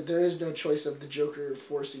 so there is no choice of the Joker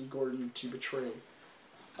forcing Gordon to betray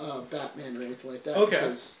Batman or anything like that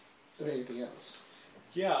because of anything else.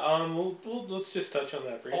 Yeah, let's just touch on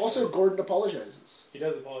that briefly. Also, Gordon apologizes. He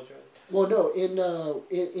does apologize. Well, no,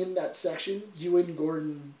 in that section, you and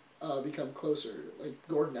Gordon become closer. Like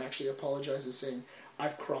Gordon actually apologizes, saying, I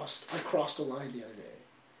crossed a line the other day,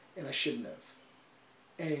 and I shouldn't have.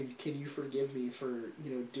 And can you forgive me for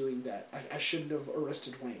doing that? I shouldn't have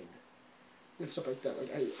arrested Wayne, and stuff like that.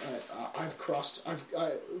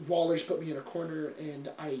 Like Waller's put me in a corner, and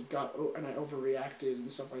I overreacted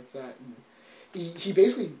and stuff like that. And he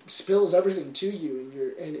basically spills everything to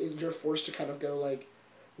you, and you're forced to kind of go like,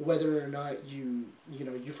 whether or not you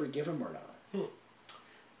forgive him or not.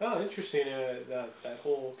 Oh, interesting. That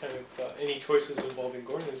whole kind of any choices involving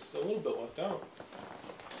Gordon is a little bit left out,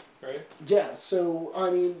 right? Yeah. So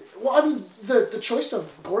the choice of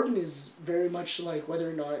Gordon is very much like whether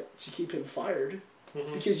or not to keep him fired,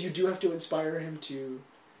 because you do have to inspire him to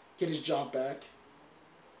get his job back,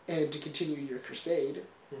 and to continue your crusade,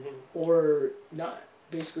 or not.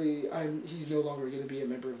 Basically, he's no longer going to be a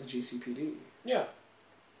member of the GCPD. Yeah.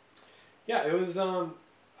 Yeah, it was. I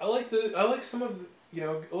like some of a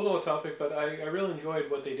little off topic, but I really enjoyed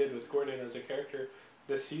what they did with Gordon as a character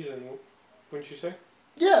this season. Wouldn't you say?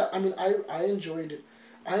 Yeah, I mean, I enjoyed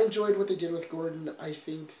what they did with Gordon. I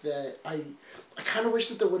think that I kind of wish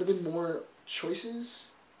that there would have been more choices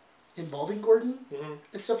involving Gordon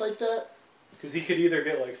and stuff like that. Because he could either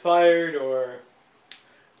get like fired or.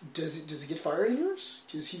 Does he get fired in yours?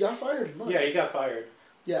 Because he got fired in mine. Yeah, he got fired.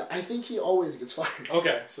 Yeah, I think he always gets fired.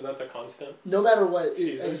 Okay, so that's a constant. No matter what,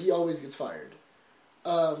 he always gets fired.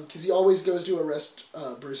 Because he always goes to arrest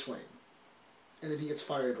Bruce Wayne. And then he gets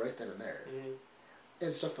fired right then and there.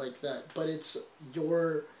 And stuff like that. But it's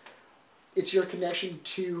your connection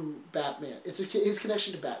to Batman. It's his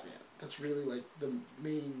connection to Batman. That's really like the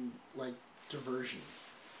main like diversion.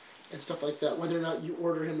 And stuff like that. Whether or not you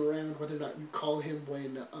order him around, whether or not you call him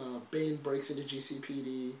when Bane breaks into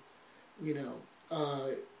GCPD,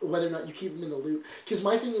 whether or not you keep him in the loop. Because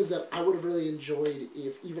my thing is that I would have really enjoyed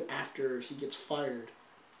if, even after he gets fired,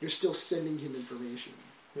 you're still sending him information.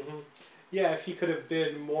 Yeah, if he could have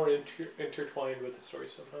been more intertwined with the story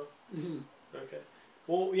somehow. Okay.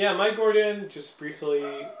 Well, yeah, my Gordon, just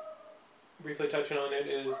briefly touching on it,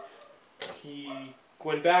 is he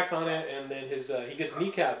went back on it, and then he gets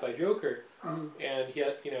kneecapped by Joker, and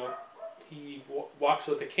he walks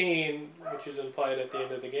with a cane, which is implied at the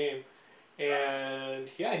end of the game. And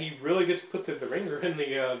yeah, he really gets put through the ringer in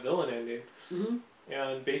the villain ending.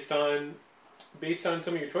 And based on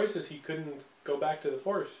some of your choices, he couldn't go back to the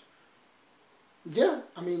Force. Yeah,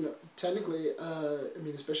 I mean, technically,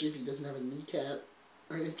 especially if he doesn't have a kneecap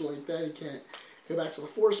or anything like that, he can't go back to the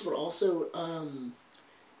Force. But also,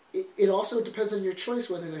 it also depends on your choice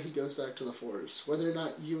whether or not he goes back to the Force, whether or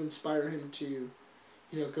not you inspire him to,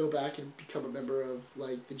 go back and become a member of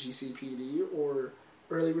like the GCPD or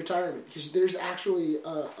early retirement, because there's actually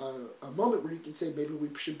a moment where you can say maybe we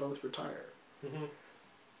should both retire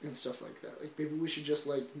and stuff like that. Like maybe we should just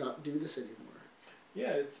like not do this anymore.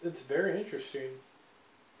 Yeah, it's very interesting.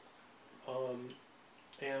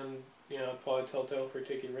 And applaud Telltale for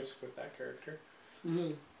taking risk with that character.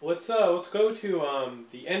 Let's go to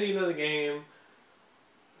the ending of the game.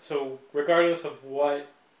 So regardless of what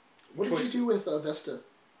did you do with Vesta?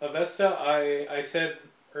 Vesta, I said,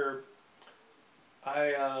 or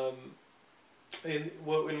in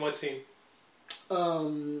what scene?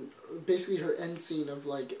 Basically her end scene of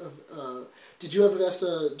did you have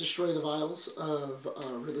Vesta destroy the vials of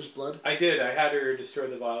Riddler's blood? I did. I had her destroy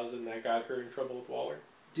the vials, and that got her in trouble with Waller.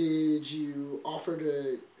 Did you offer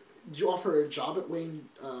her a job at Wayne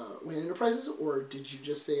Enterprises, or did you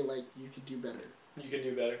just say like you could do better? You could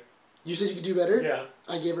do better. You said you could do better? Yeah.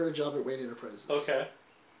 I gave her a job at Wayne Enterprises. Okay.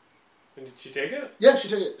 And did she take it? Yeah, she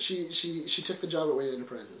took it. She took the job at Wayne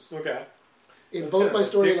Enterprises. Okay. In both my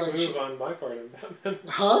storylines. Dick move on my part of Batman.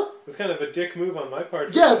 Huh? It's kind of a dick move on my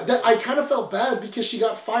part. Yeah, I kind of felt bad because she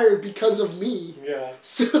got fired because of me. Yeah.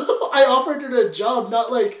 So I offered her a job, not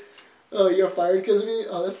like, oh, you got fired because of me?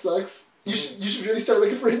 Oh, that sucks. You should really start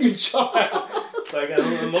looking for a new job. Like,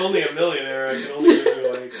 I'm only a millionaire. I can only do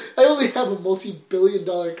like... I only have a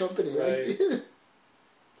multi-billion-dollar company. Right.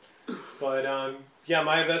 But, yeah,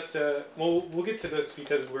 my Vesta... Well, we'll get to this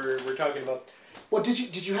because we're talking about... Well, did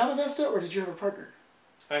you have a Vesta or did you have a partner?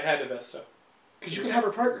 I had a Vesta. Because you could have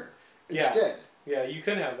her partner instead. Yeah, you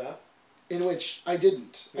could have that. In which I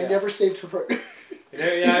didn't. Yeah. I never saved her partner.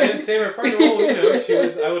 Yeah, I didn't save her partner.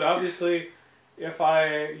 Well, I would obviously, if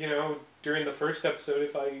I, during the first episode,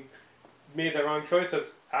 if I made the wrong choice,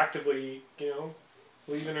 that's actively,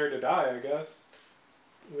 leaving her to die, I guess,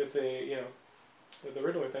 with the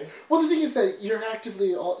Riddler thing. Well, the thing is that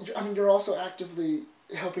you're also actively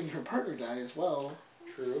helping her partner die as well.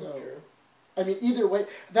 True. I mean, either way,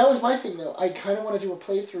 that was my thing though. I kind of want to do a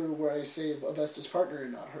playthrough where I save Avesta's partner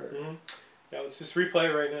and not her. Yeah, let's just replay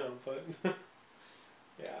it right now. But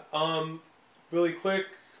yeah, really quick,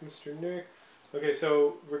 Mr. Nick. Okay,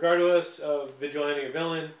 so regardless of vigilante or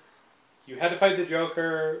villain, you had to fight the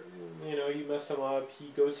Joker. You know, you messed him up.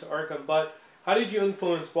 He goes to Arkham. But how did you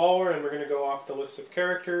influence Waller? And we're going to go off the list of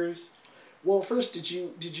characters. Well, first, did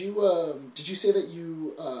you say that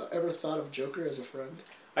you ever thought of Joker as a friend?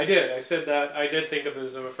 I did. I said that I did think of him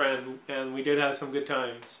as a friend, and we did have some good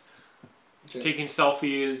times. Okay. Taking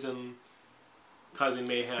selfies and causing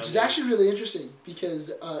mayhem. Which is actually really interesting,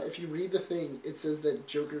 because if you read the thing, it says that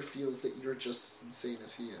Joker feels that you're just as insane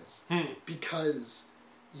as he is. Because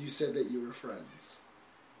you said that you were friends.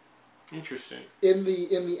 Interesting. In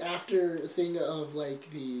the after thing of like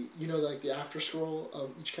the the after scroll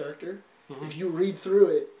of each character, if you read through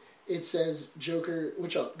it, it says Joker,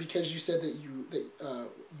 because you said that you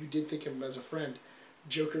did think of him as a friend,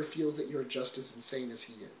 Joker feels that you're just as insane as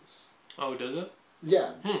he is. Oh, does it?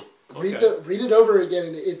 Yeah. Okay. Read it over again,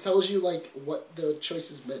 and it tells you like what the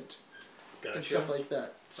choices meant. Gotcha. And stuff like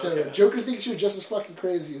that. So Joker thinks you're just as fucking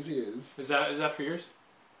crazy as he is. Is that for yours?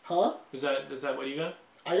 Huh? Is that what you got?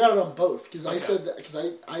 I got it on both because I said that because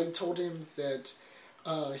I told him that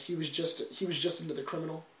he was just into the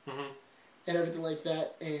criminal and everything like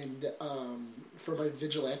that, and for my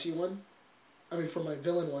vigilante one, for my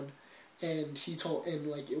villain one, and he told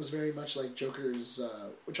like it was very much like Joker's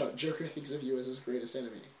Joker thinks of you as his greatest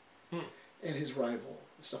enemy and his rival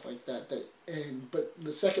and stuff like that. But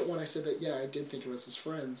the second one I said that I did think of us as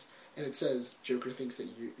friends, and it says Joker thinks that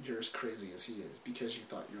you're as crazy as he is because you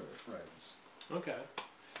thought you were friends. Okay.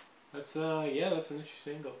 That's that's an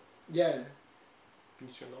interesting angle. Yeah. Can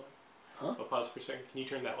you turn the light? Huh? I'll pause for a second. Can you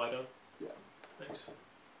turn that light on? Yeah. Thanks.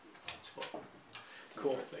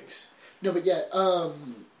 Cool. Thanks. No, but yeah.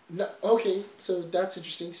 No, okay, so that's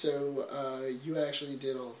interesting. So you actually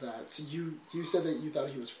did all of that. So you said that you thought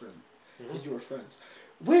he was friend, that you were friends.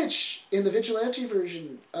 Which in the Vigilante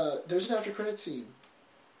version, there's an after credit scene.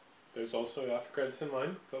 There's also after credits in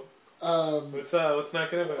mine. But let's not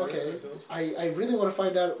get about okay. I really want to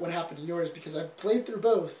find out what happened in yours because I've played through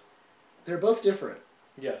both. They're both different.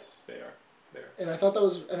 Yes, they are. And I thought that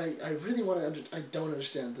was, and I really want to. I don't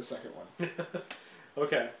understand the second one.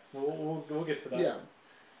 Okay, we'll get to that. Yeah.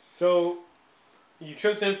 So, you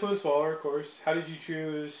chose to influence Waller, of course. How did you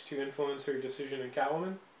choose to influence her decision in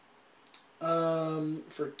Catwoman?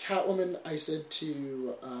 For Catwoman, I said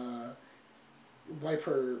to wipe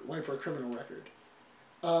her criminal record.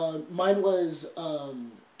 Mine was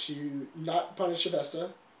to not punish Avesta,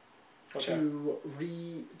 to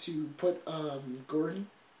put Gordon,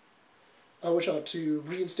 to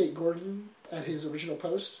reinstate Gordon at his original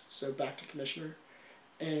post, so back to commissioner,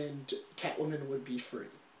 and Catwoman would be free.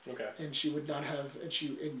 Okay. And she would not have,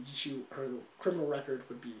 her criminal record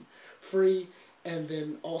would be free, and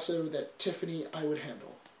then also that Tiffany I would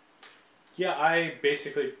handle. Yeah, I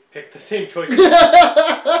basically picked the same choices. Because,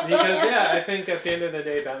 I think at the end of the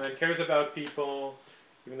day, Batman cares about people,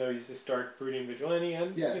 even though he's this dark, brooding vigilante,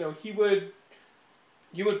 and,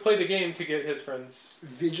 you would play the game to get his friends.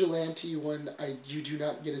 Vigilante one, you do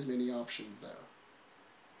not get as many options, though.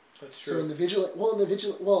 That's true. So in the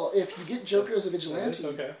if you get Joker as a vigilante,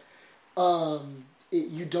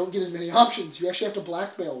 you don't get as many options. You actually have to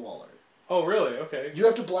blackmail Waller. Oh, really? Okay. You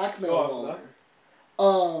have to blackmail Waller.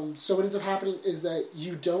 So what ends up happening is that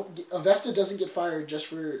Avesta doesn't get fired just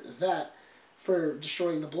for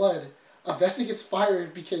destroying the blood. Avesta gets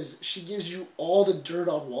fired because she gives you all the dirt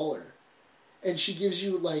on Waller. And she gives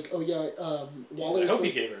you Waller. I hope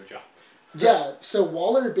he gave her a job. Yeah, so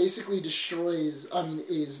Waller basically destroys.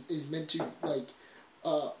 Is meant to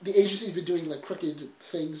the agency's been doing crooked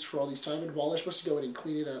things for all these time, and Waller's supposed to go in and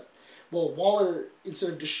clean it up. Well, Waller,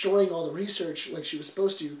 instead of destroying all the research like she was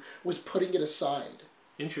supposed to, was putting it aside.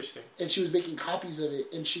 Interesting. And she was making copies of it,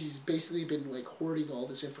 and she's basically been hoarding all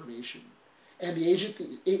this information. And the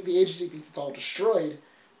agency thinks it's all destroyed,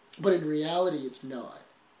 but in reality, it's not.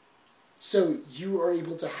 So you are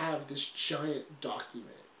able to have this giant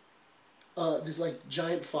document. This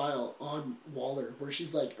giant file on Waller where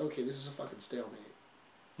she's like, okay, this is a fucking stalemate.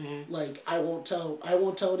 Mm-hmm. I won't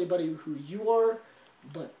tell anybody who you are,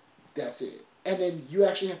 but that's it. And then you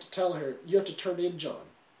actually have to tell her, you have to turn in John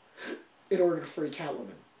in order to free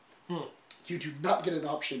Catwoman. You do not get an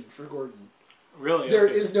option for Gordon. Really? There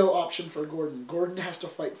is no option for Gordon. Gordon has to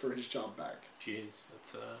fight for his job back. Jeez,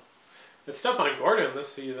 that's tough on Gordon this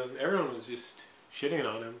season. Everyone was just shitting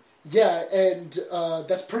on him. Yeah, and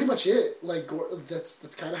that's pretty much it.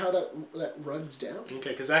 That's kind of how that runs down.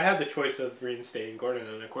 Okay, because I had the choice of reinstating Gordon,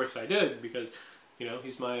 and of course I did, because,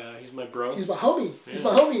 he's my bro. He's my homie. Yeah. He's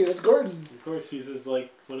my homie. That's Gordon. Of course, he's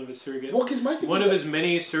one of his surrogate. Well, because my thing one is of his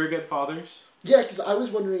many surrogate fathers. Yeah, because I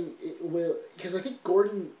was wondering, because I think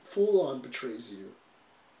Gordon full on betrays you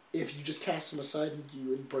if you just cast him aside and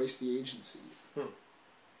you embrace the agency.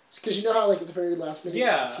 Because you know how, like, at the very last minute,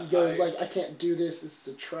 he goes, I can't do this, this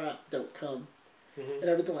is a trap, don't come, and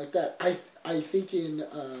everything like that. I think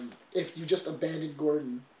if you just abandon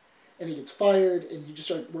Gordon and he gets fired and you just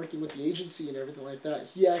start working with the agency and everything like that,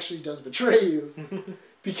 he actually does betray you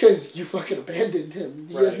because you fucking abandoned him.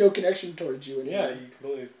 He has no connection towards you anymore. Yeah, you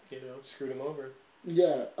completely, screwed him over.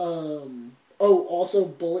 Yeah, also,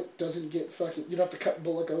 Bullock doesn't get fucking... You don't have to cut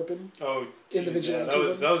Bullock open. Oh, in the Vigilante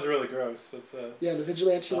that was really gross. That's the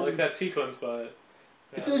Vigilante I like that sequence, but...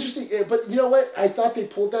 Yeah. It's an interesting... But you know what? I thought they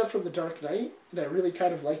pulled that from The Dark Knight, and I really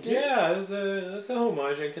kind of liked it. Yeah, that's a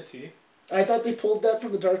homage, I could see. I thought they pulled that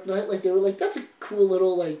from The Dark Knight. Like, they were like, that's a cool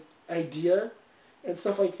little, like, idea, and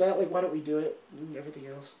stuff like that. Like, why don't we do it? And everything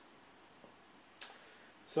else.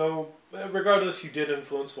 So, regardless, you did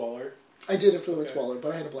influence Waller. I did influence Waller,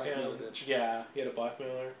 but I had a blackmailer bitch. Yeah, you had a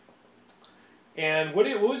blackmailer. And what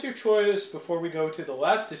was your choice, before we go to the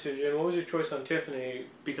last decision, what was your choice on Tiffany?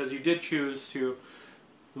 Because you did choose to,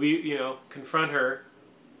 confront her.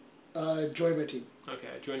 Join my team. Okay,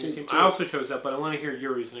 join your team. I also chose that, but I want to hear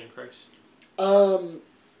your reasoning first.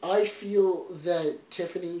 I feel that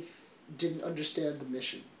Tiffany didn't understand the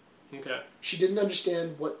mission. Okay. She didn't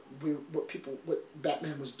understand what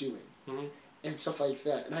Batman was doing. Mm-hmm. And stuff like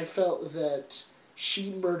that. And I felt that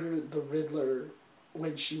she murdered the Riddler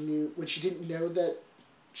when she didn't know that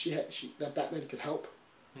that Batman could help.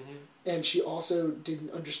 Mm-hmm. And she also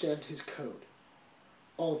didn't understand his code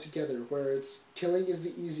altogether, where it's killing is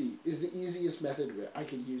the easiest method I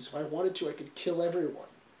could use. If I wanted to, I could kill everyone.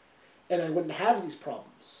 And I wouldn't have these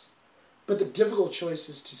problems. But the difficult choice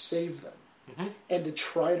is to save them and to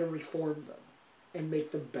try to reform them and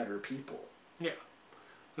make them better people. Yeah.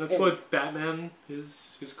 That's what Batman,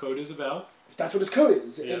 his code is about. That's what his code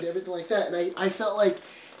is, and everything like that. And I felt like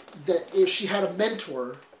that if she had a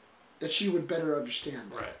mentor, that she would better understand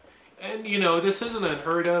that. Right. And, this isn't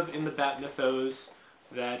unheard of in the Bat mythos,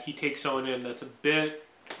 that he takes someone in that's a bit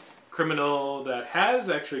criminal, that has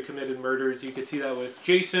actually committed murders. You could see that with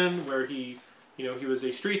Jason, where he was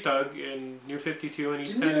a street thug in New 52, and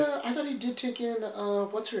he's I thought he did take in,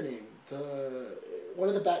 what's her name? One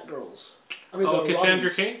of the Batgirls. Cassandra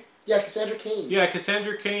Cain? Yeah, Cassandra Cain. Yeah,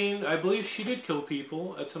 Cassandra Cain, I believe she did kill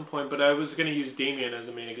people at some point, but I was going to use Damian as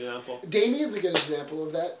a main example. Damian's a good example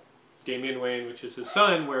of that. Damian Wayne, which is his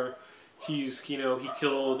son, where he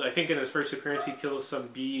killed, I think in his first appearance, he kills some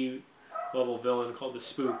B-level villain called the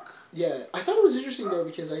Spook. Yeah, I thought it was interesting, though,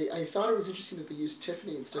 because I thought it was interesting that they used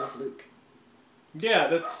Tiffany instead of Luke. Yeah,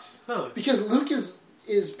 that's... Because Luke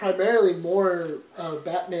is primarily more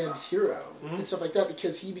Batman hero and stuff like that,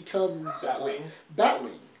 because he becomes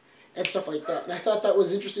Batwing and stuff like that. And I thought that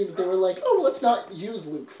was interesting that they were like, oh, well, let's not use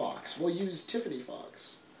Luke Fox. We'll use Tiffany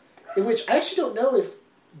Fox. In which I actually don't know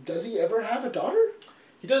does he ever have a daughter?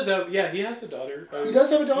 He does have, he has a daughter. He does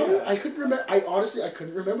have a daughter? Yeah. I couldn't remember. I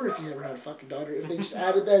couldn't remember if he ever had a fucking daughter. If they just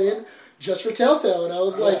added that in just for Telltale. And I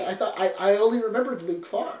was like, I thought, I only remembered Luke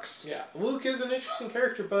Fox. Yeah. Luke is an interesting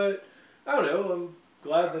character, but I don't know. I'm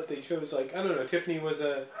glad that they chose, Tiffany was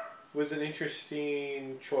an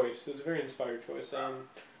interesting choice. It was a very inspired choice.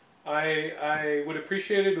 I would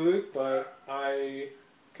appreciate Luke, but I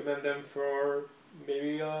commend them for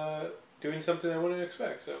maybe doing something I wouldn't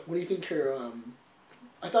expect. So, what do you think her?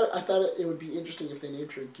 I thought it would be interesting if they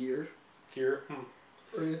named her Gear. Gear,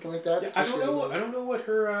 or anything like that. Yeah, I don't know. I don't know what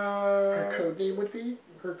her code name would be.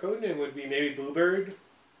 Her code name would be maybe Bluebird.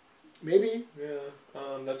 Maybe. Yeah,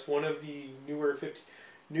 that's one of the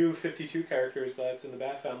new 52 characters that's in the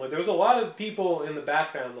Bat family. There was a lot of people in the Bat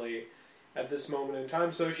family at this moment in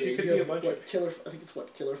time, so she could be a bunch of... I think it's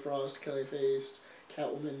Killer Frost, Clayface,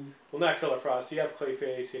 Catwoman. Well, not Killer Frost. You have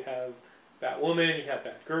Clayface, you have Batwoman, you have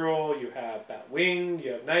Batgirl, you have Batwing,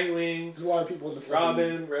 you have Nightwing. There's a lot of people in the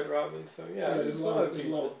family. Red Robin, so there's a lot of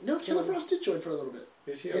people. No, Killer Frost did join for a little bit.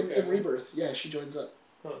 Did she? Okay. In Rebirth, yeah, she joins up.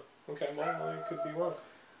 Huh. Okay, well, I could be wrong.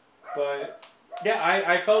 But, yeah,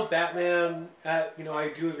 I felt Batman,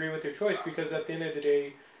 I do agree with your choice, because at the end of the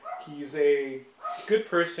day, he's a good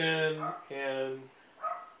person, and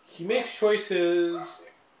he makes choices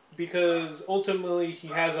because ultimately he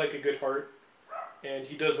has, a good heart, and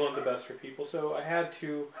he does want the best for people. So I had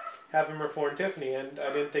to have him reform Tiffany, and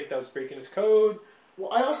I didn't think that was breaking his code.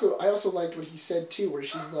 Well, I also liked what he said, too, where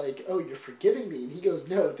she's like, oh, you're forgiving me, and he goes,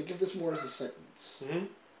 no, think of this more as a sentence. Mm-hmm.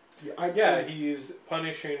 He's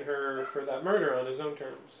punishing her for that murder on his own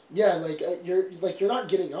terms. Yeah, you're not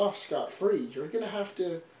getting off scot-free. You're gonna have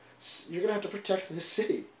to protect the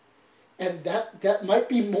city, and that might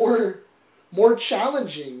be more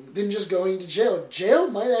challenging than just going to jail. Jail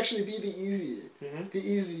might actually be the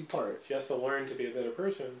easy part. She has to learn to be a better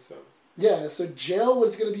person. So yeah, so jail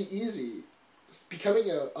was gonna be easy. Becoming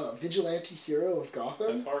a vigilante hero of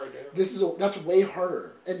Gotham. That's hard. Yeah. That's way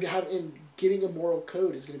harder, and getting a moral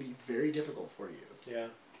code is going to be very difficult for you. Yeah.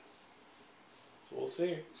 So we'll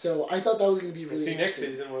see. So I thought that was going to be really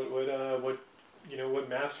interesting. Next season what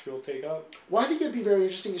mask she'll take up. Well, I think it'd be very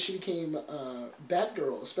interesting if she became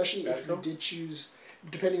Batgirl, especially if you did choose,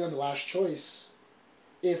 depending on the last choice,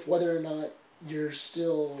 if whether or not you're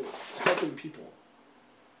still helping people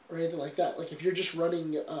or anything like that. Like if you're just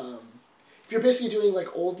running. If you're basically doing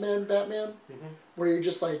like old man Batman, where you're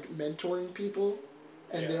just like mentoring people,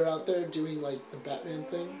 and they're out there doing like the Batman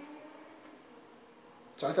thing.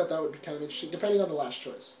 So I thought that would be kind of interesting, depending on the last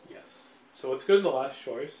choice. Yes. So what's good in the last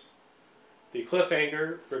choice? The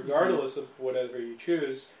cliffhanger, regardless of whatever you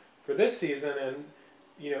choose for this season, and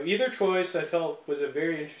either choice I felt was a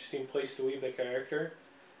very interesting place to leave the character.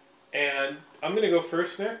 And I'm gonna go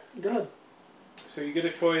first, Nick. Go ahead. So you get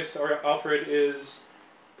a choice. Or Alfred is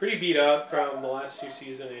pretty beat up from the last 2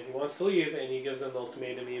 seasons, and he wants to leave, and he gives them an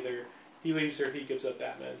ultimatum: either he leaves or he gives up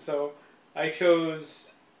Batman. So I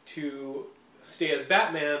chose to stay as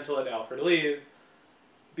Batman to let Alfred leave,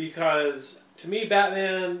 because to me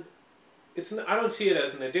Batman, I don't see it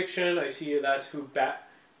as an addiction. I see that's who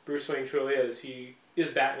Bruce Wayne truly is. He is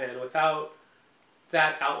Batman. Without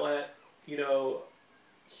that outlet,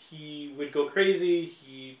 he would go crazy.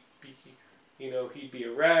 He'd be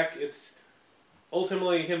a wreck. It's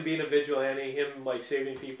ultimately him being a vigilante, him like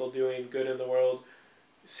saving people, doing good in the world,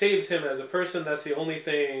 saves him as a person. That's the only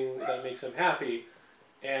thing that makes him happy.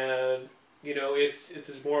 And it's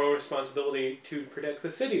his moral responsibility to protect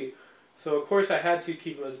the city. So of course I had to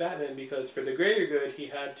keep him as Batman, because for the greater good he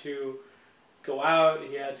had to go out,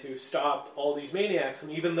 he had to stop all these maniacs.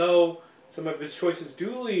 And even though some of his choices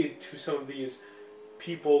do lead to some of these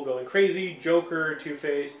people going crazy, Joker,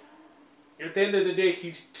 Two-Face, at the end of the day,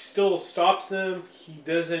 he still stops them. He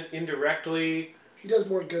doesn't indirectly. He does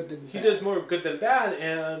more good than bad. He does more good than bad,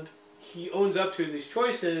 and he owns up to these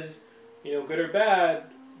choices, good or bad,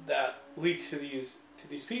 that lead to these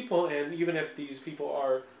people. And even if these people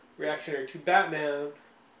are reactionary to Batman,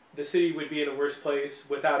 the city would be in a worse place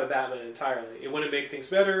without a Batman entirely. It wouldn't make things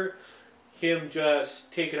better. Him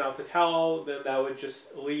just taking off the cowl, then that would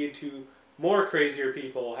just lead to more crazier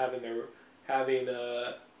people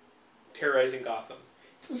terrorizing Gotham.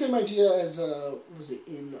 It's the same idea as was it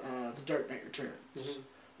in The Dark Knight Returns,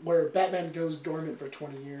 where Batman goes dormant for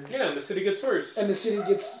 20 years. Yeah, and the city gets worse. And the city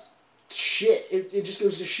gets shit. It just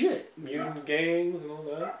goes to shit. Mutant gangs and all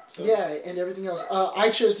that. So. Yeah, and everything else. I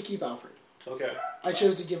chose to keep Alfred. Okay. I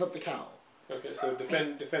chose to give up the cowl. Okay, so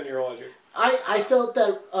defend your logic. I felt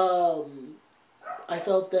that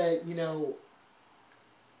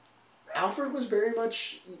Alfred was very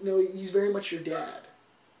much he's very much your dad.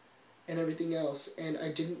 And everything else, and I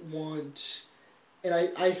didn't want, and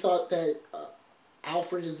I thought that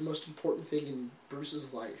Alfred is the most important thing in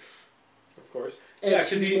Bruce's life. Of course, and yeah,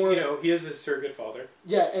 because he is his surrogate father.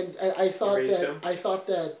 Yeah, and I thought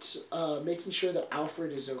that making sure that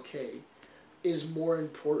Alfred is okay is more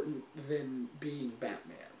important than being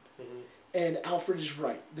Batman. Mm-hmm. And Alfred is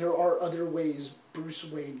right. There are other ways Bruce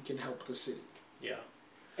Wayne can help the city. Yeah,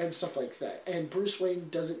 and stuff like that. And Bruce Wayne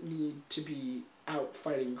doesn't need to be out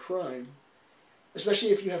fighting crime, especially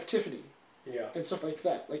if you have Tiffany, and stuff like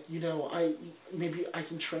that. Like maybe I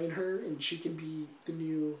can train her and she can be the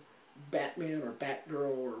new Batman or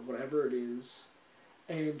Batgirl or whatever it is,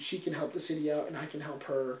 and she can help the city out, and I can help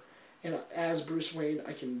her. And as Bruce Wayne,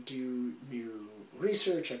 I can do new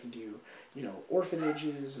research. I can do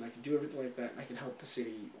orphanages, and I can do everything like that, and I can help the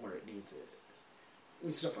city where it needs it,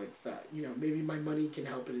 and stuff like that. Maybe my money can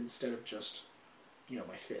help it instead of just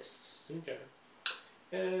my fists. Okay.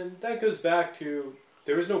 And that goes back to,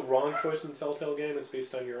 there is no wrong choice in the Telltale game. It's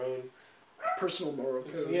based on your own personal moral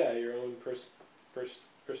code. Yeah, your own personal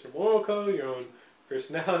moral code, your own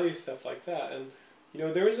personality, stuff like that. And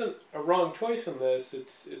there isn't a wrong choice in this.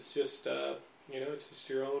 It's just it's just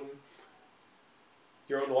your own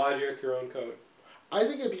logic, your own code. I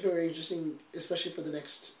think it'd be very interesting, especially for the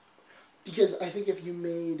next, because I think if you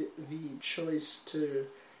made the choice to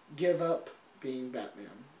give up being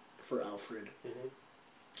Batman for Alfred. Mm-hmm.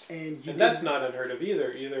 And that's not unheard of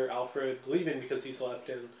either. Either Alfred leaving because he's left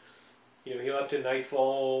in, he left in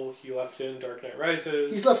Nightfall, he left in Dark Knight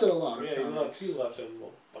Rises. He's left in a lot of comics. He left in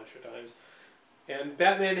a bunch of times. And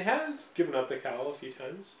Batman has given up the cowl a few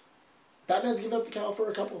times. Batman's given up the cowl for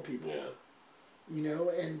a couple of people. Yeah. You know,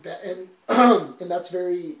 and and that's a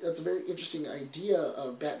very interesting idea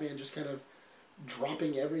of Batman just kind of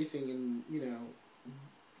dropping everything and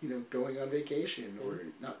going on vacation or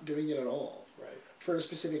not doing it at all. Right. For a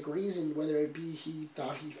specific reason, whether it be he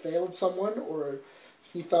thought he failed someone or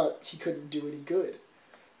he thought he couldn't do any good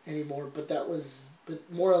anymore. But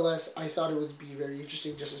more or less, I thought it would be very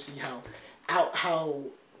interesting just to see how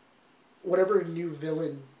whatever new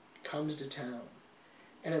villain comes to town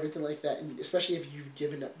and everything like that, and especially if you've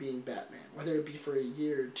given up being Batman, whether it be for a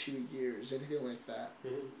year, 2 years, anything like that,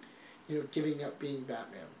 giving up being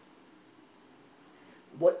Batman.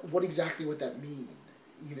 What exactly would that mean?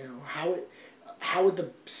 How would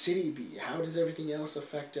the city be? How does everything else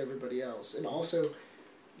affect everybody else? And also,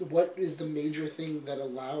 what is the major thing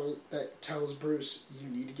that tells Bruce you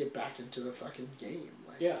need to get back into the fucking game?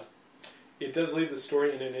 Yeah, it does leave the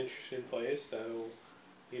story in an interesting place. So,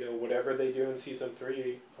 whatever they do in season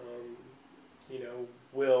 3,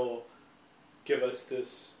 will give us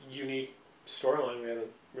this unique storyline we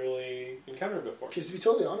haven't really encountered before. Because to be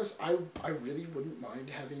totally honest, I really wouldn't mind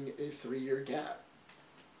having a 3-year gap.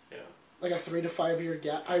 Yeah. Like a 3 to 5 year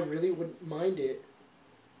gap. I really wouldn't mind it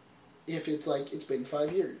if it's like it's been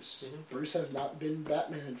 5 years. Mm-hmm. Bruce has not been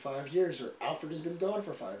Batman in 5 years, or Alfred has been gone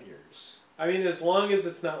for 5 years. I mean, as long as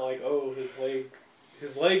it's not like, oh,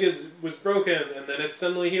 his leg was broken and then it's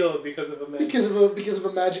suddenly healed because of a magic. Because of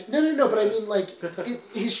a magic. No. But I mean, like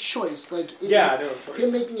his choice, of course.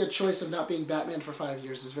 Him making a choice of not being Batman for 5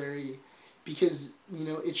 years is very, because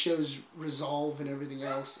it shows resolve and everything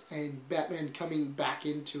else, and Batman coming back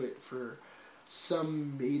into it for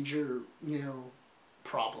some major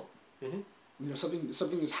problem. Mm-hmm.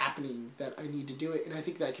 Something is happening that I need to do it, and I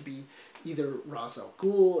think that could be either Ra's al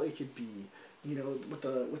Ghul, it could be with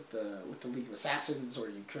the League of Assassins, or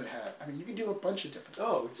you could have. I mean, you could do a bunch of different things.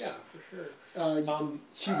 Oh yeah, for sure.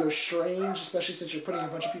 Hugo Strange, especially since you're putting a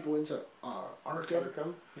bunch of people into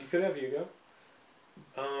Arkham. You could have Hugo.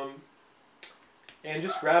 And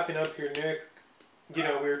just wrapping up here, Nick. We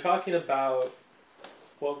were talking about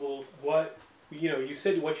you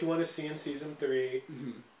said what you want to see in season 3.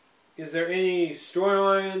 Mm-hmm. Is there any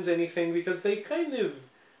storylines, anything, because they kind of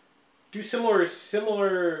do similar.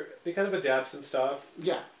 They kind of adapt some stuff.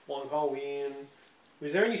 Yeah. Long Halloween.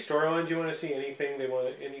 Is there any storylines you want to see? Anything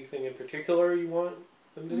in particular you want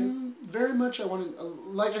them to do? Very much. I want to.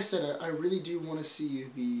 Like I said, I really do want to see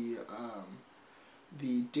the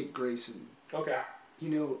Dick Grayson. Okay.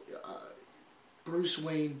 Bruce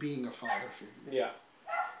Wayne being a father figure. Yeah.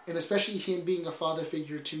 And especially him being a father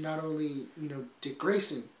figure to not only Dick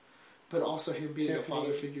Grayson, but also him being a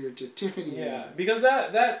father figure to Tiffany. Yeah, because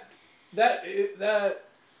that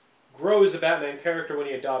grows the Batman character when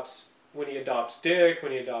he adopts Dick,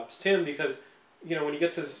 when he adopts Tim, because when he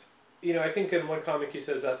gets his, I think in one comic he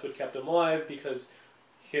says that's what kept him alive, because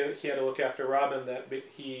he had to look after Robin.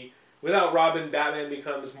 Without Robin, Batman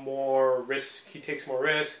becomes more risk. He takes more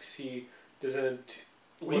risks. He doesn't.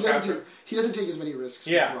 He doesn't take as many risks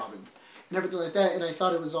with Robin and everything like that. And I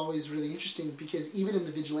thought it was always really interesting because even in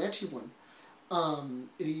the Vigilante one,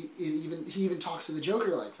 he even talks to the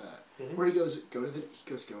Joker like that, where he goes go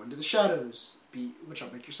into the shadows, which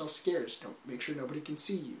I'll make yourself scarce. Don't make sure nobody can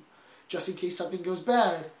see you, just in case something goes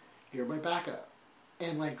bad. You're my backup.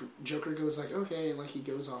 And like Joker goes like okay, and like he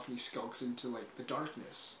goes off and he skulks into like the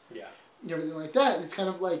darkness. Yeah. And everything like that, and it's kind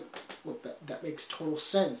of like, well, that makes total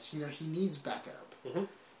sense. He needs backup. Mm-hmm.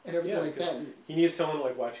 And everything like that. He needs someone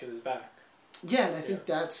like watching his back. Yeah, and I think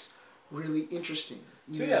that's really interesting.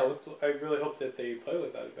 So I really hope that they play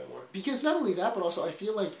with that a bit more. Because not only that, but also I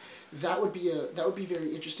feel like that would be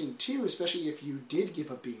very interesting too, especially if you did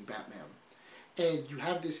give up being Batman, and you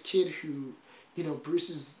have this kid who,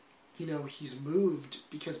 Bruce is, he's moved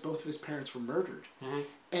because both of his parents were murdered,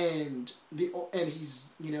 and he's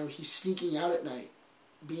he's sneaking out at night,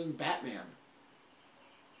 being Batman.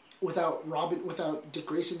 Without Dick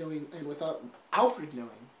Grayson knowing, and without Alfred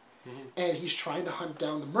knowing, and he's trying to hunt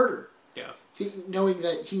down the murderer. Yeah. Knowing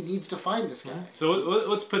that he needs to find this guy. So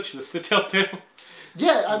let's pitch this to Telltale.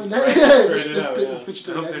 Yeah, I mean, let's pitch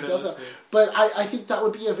it to Telltale. But I think that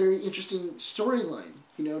would be a very interesting storyline,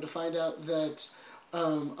 to find out that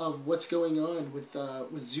of what's going on with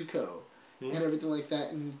Zuko and everything like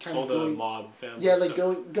that, and kind of going, the mob family. Yeah, like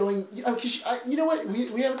going. Because you know what,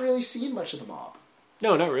 we haven't really seen much of the mob.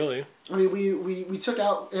 No, not really. I mean, we took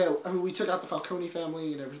out. We took out the Falcone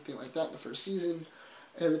family and everything like that in the first season,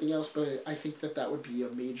 and everything else. But I think that would be a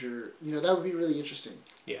major. That would be really interesting.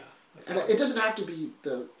 Yeah. And it doesn't have to be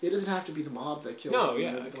the mob that kills no, you yeah,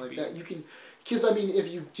 and everything like that. You can, because I mean, if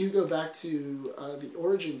you do go back to the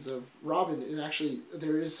origins of Robin, and actually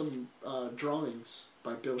there is some drawings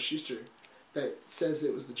by Bill Schuster that says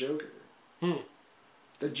it was the Joker.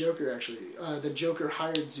 The Joker the Joker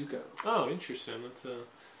hired Zuko. Oh, interesting.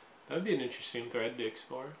 That'd be an interesting thread to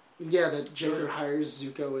explore. Yeah, that Joker hires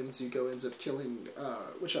Zuko, and Zuko ends up killing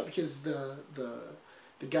because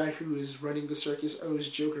the guy who is running the circus owes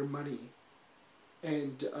Joker money,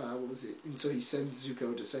 and what was it? And so he sends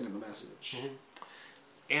Zuko to send him a message. Mm-hmm.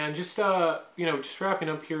 And just just wrapping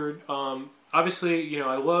up here. Obviously,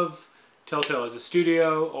 I love Telltale as a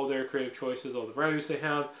studio, all their creative choices, all the writers they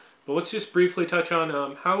have. But let's just briefly touch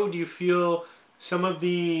on how do you feel some of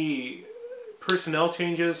the personnel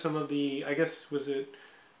changes, some of the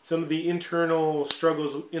internal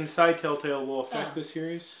struggles inside Telltale will affect the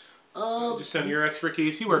series? Just on your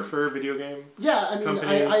expertise, you work for a video game. Yeah, I mean,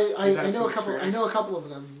 companies. I know a couple. I know a couple of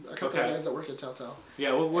them. A couple of guys that work at Telltale.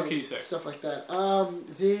 Yeah, what can you say? Stuff like that.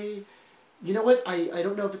 You know what? I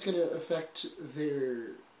don't know if it's going to affect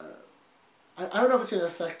their. I don't know if it's going to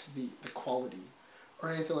affect the quality or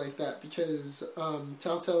anything like that, because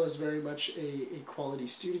Telltale is very much a quality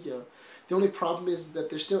studio. The only problem is that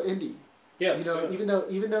they're still indie. Yes, even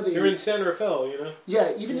though they're in San Rafael,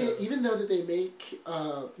 Yeah, even though that they make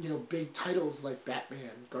big titles like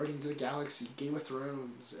Batman, Guardians of the Galaxy, Game of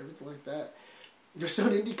Thrones, everything like that, they're still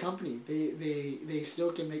an indie company. They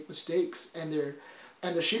still can make mistakes, and the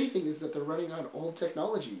shitty thing is that they're running on old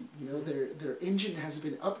technology. Their engine hasn't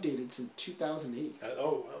been updated since 2008.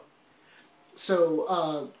 Oh wow.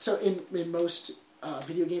 So in most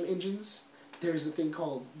video game engines, there's this thing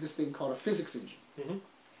called a physics engine. Mm-hmm.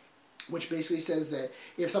 Which basically says that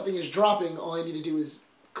if something is dropping, all I need to do is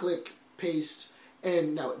click, paste,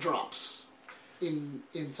 and now it drops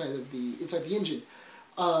inside the engine.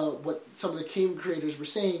 What some of the game creators were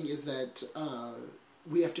saying is that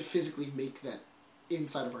we have to physically make that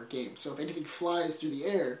inside of our game. So if anything flies through the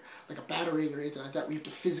air, like a batarang or anything like that, we have to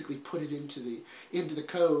physically put it into the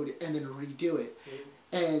code and then redo it. Mm-hmm.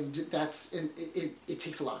 And it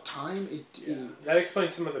takes a lot of time. That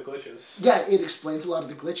explains some of the glitches. Yeah, it explains a lot of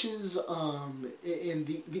the glitches. And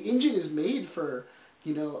the engine is made for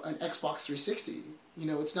an Xbox 360.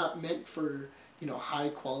 It's not meant for high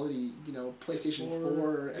quality PlayStation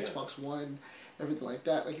 4, Xbox One, everything like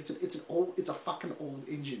that. Like it's a fucking old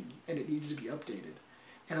engine, and it needs to be updated.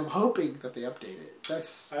 And I'm hoping that they update it.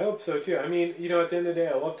 I hope so too. I mean, at the end of the day,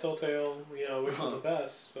 I love Telltale. Wish them the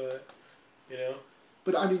best, but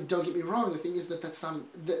But I mean, don't get me wrong. The thing is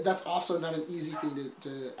that's also not an easy thing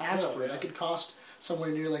to ask for. Yeah. That could cost somewhere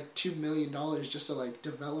near like $2 million just to like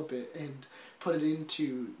develop it and put it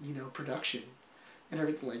into production and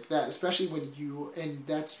everything like that. Especially and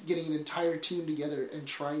that's getting an entire team together and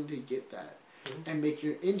trying to get that and make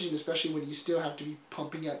your engine. Especially when you still have to be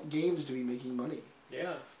pumping out games to be making money.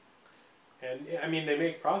 Yeah, and I mean they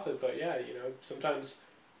make profit, but sometimes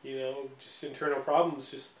just internal problems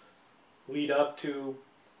just lead up to,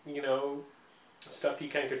 stuff you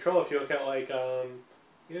can't control. If you look at like,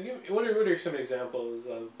 what are some examples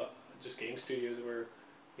of just game studios where,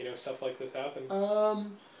 stuff like this happens?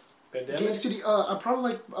 Game studio,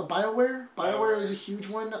 probably like BioWare. BioWare is a huge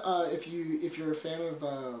one. If you're a fan of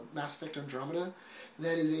Mass Effect Andromeda,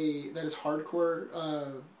 that is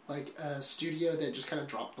hardcore. Like a studio that just kind of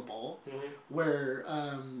dropped the ball. Mm-hmm. Where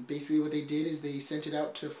basically what they did is they sent it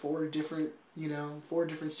out to four different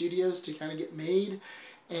studios to kind of get made,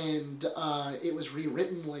 and it was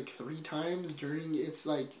rewritten like 3 times during its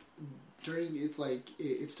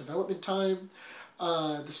development time.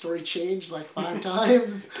 The story changed like 5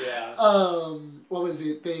 times. Yeah. What was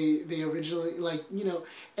it? They originally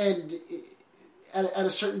and at a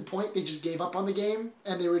certain point they just gave up on the game,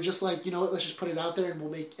 and they were just like, let's just put it out there and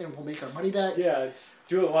we'll make our money back. Yeah, just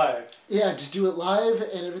do it live. Yeah, just do it live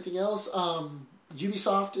and everything else.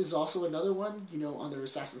 Ubisoft is also another one, on their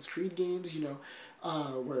Assassin's Creed games,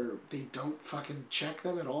 where they don't fucking check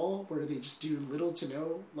them at all, where they just do little to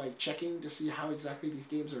no, checking to see how exactly these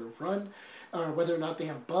games are run, or whether or not they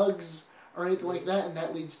have bugs or anything like that, and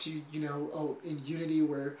that leads to, in Unity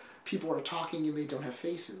where people are talking and they don't have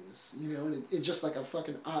faces, and it's just like a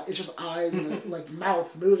fucking, it's just eyes and a,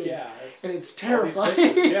 mouth moving, and it's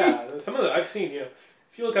terrifying. Yeah, some of I've seen, if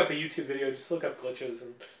you look up a YouTube video, just look up glitches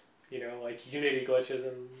and, Unity glitches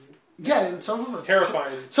and... Yeah, and some of them are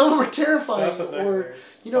terrifying. Some of them are terrifying, or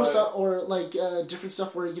different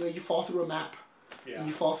stuff where you fall through a map, and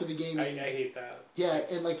you fall through the game. I hate that. Yeah,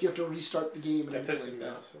 and you have to restart the game. And that pisses me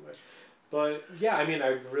off so much. But yeah, I mean,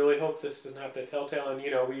 I really hope this doesn't happen to Telltale. And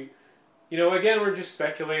we again, we're just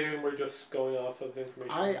speculating. We're just going off of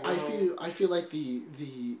information. I feel like the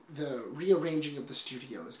rearranging of the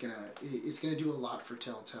studio is gonna do a lot for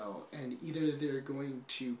Telltale, and either they're going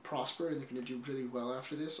to prosper and they're going to do really well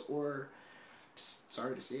after this, or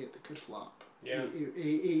sorry to say it, they could flop. Yeah,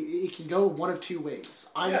 it can go one of two ways.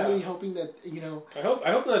 I'm really hoping that I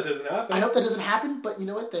hope that doesn't happen. I hope that doesn't happen, but you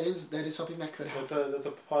know what? That is something that could happen. That's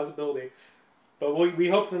a possibility, but we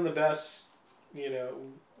hope them the best.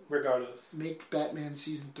 Regardless. Make Batman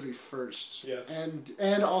Season 3 first. Yes.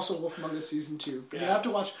 And also Wolf Among Us Season 2. But yeah.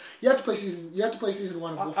 You have to play Season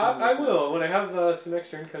 1 of Wolf Among Us. I will when I have some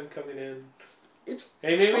extra income coming in. It's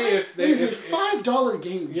a $5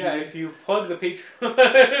 game. Yeah, if you plug the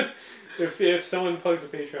Patreon, if someone plugs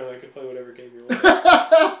the Patreon, I can play whatever game you want.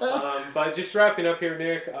 But just wrapping up here,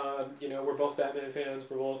 Nick. We're both Batman fans.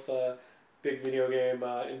 We're both big video game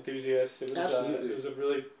enthusiasts. Absolutely. It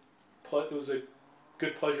was a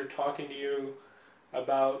good pleasure talking to you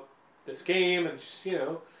about this game, and just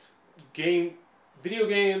video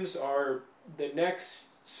games are the next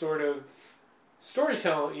sort of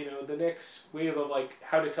storytelling, the next wave of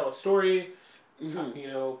how to tell a story,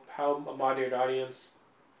 how a modern audience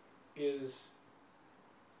is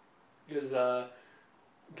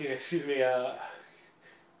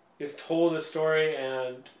told a story,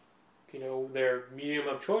 and their medium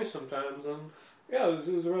of choice sometimes. And yeah,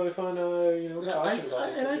 it was a really fun, I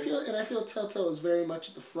feel Telltale is very much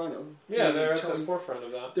at the front of. They're at the forefront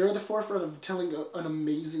of that. They're at the forefront of telling an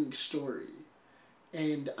amazing story,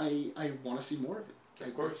 and I want to see more of it.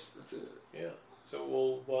 Of course, that's it. Yeah. So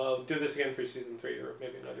we'll do this again for Season 3, or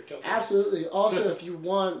maybe another Telltale. Absolutely. Also, if you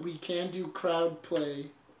want, we can do crowd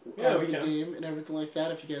play of the game and everything like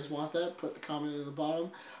that. If you guys want that, put the comment in the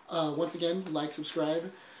bottom. Once again, like,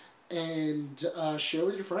 subscribe. And share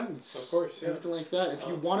with your friends. Of course, yeah. Everything like that. If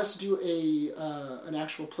you want us to do an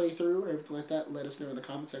actual playthrough or everything like that, let us know in the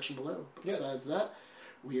comment section below. But besides that,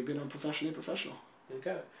 we have been Unprofessionally Professional.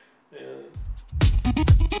 Okay.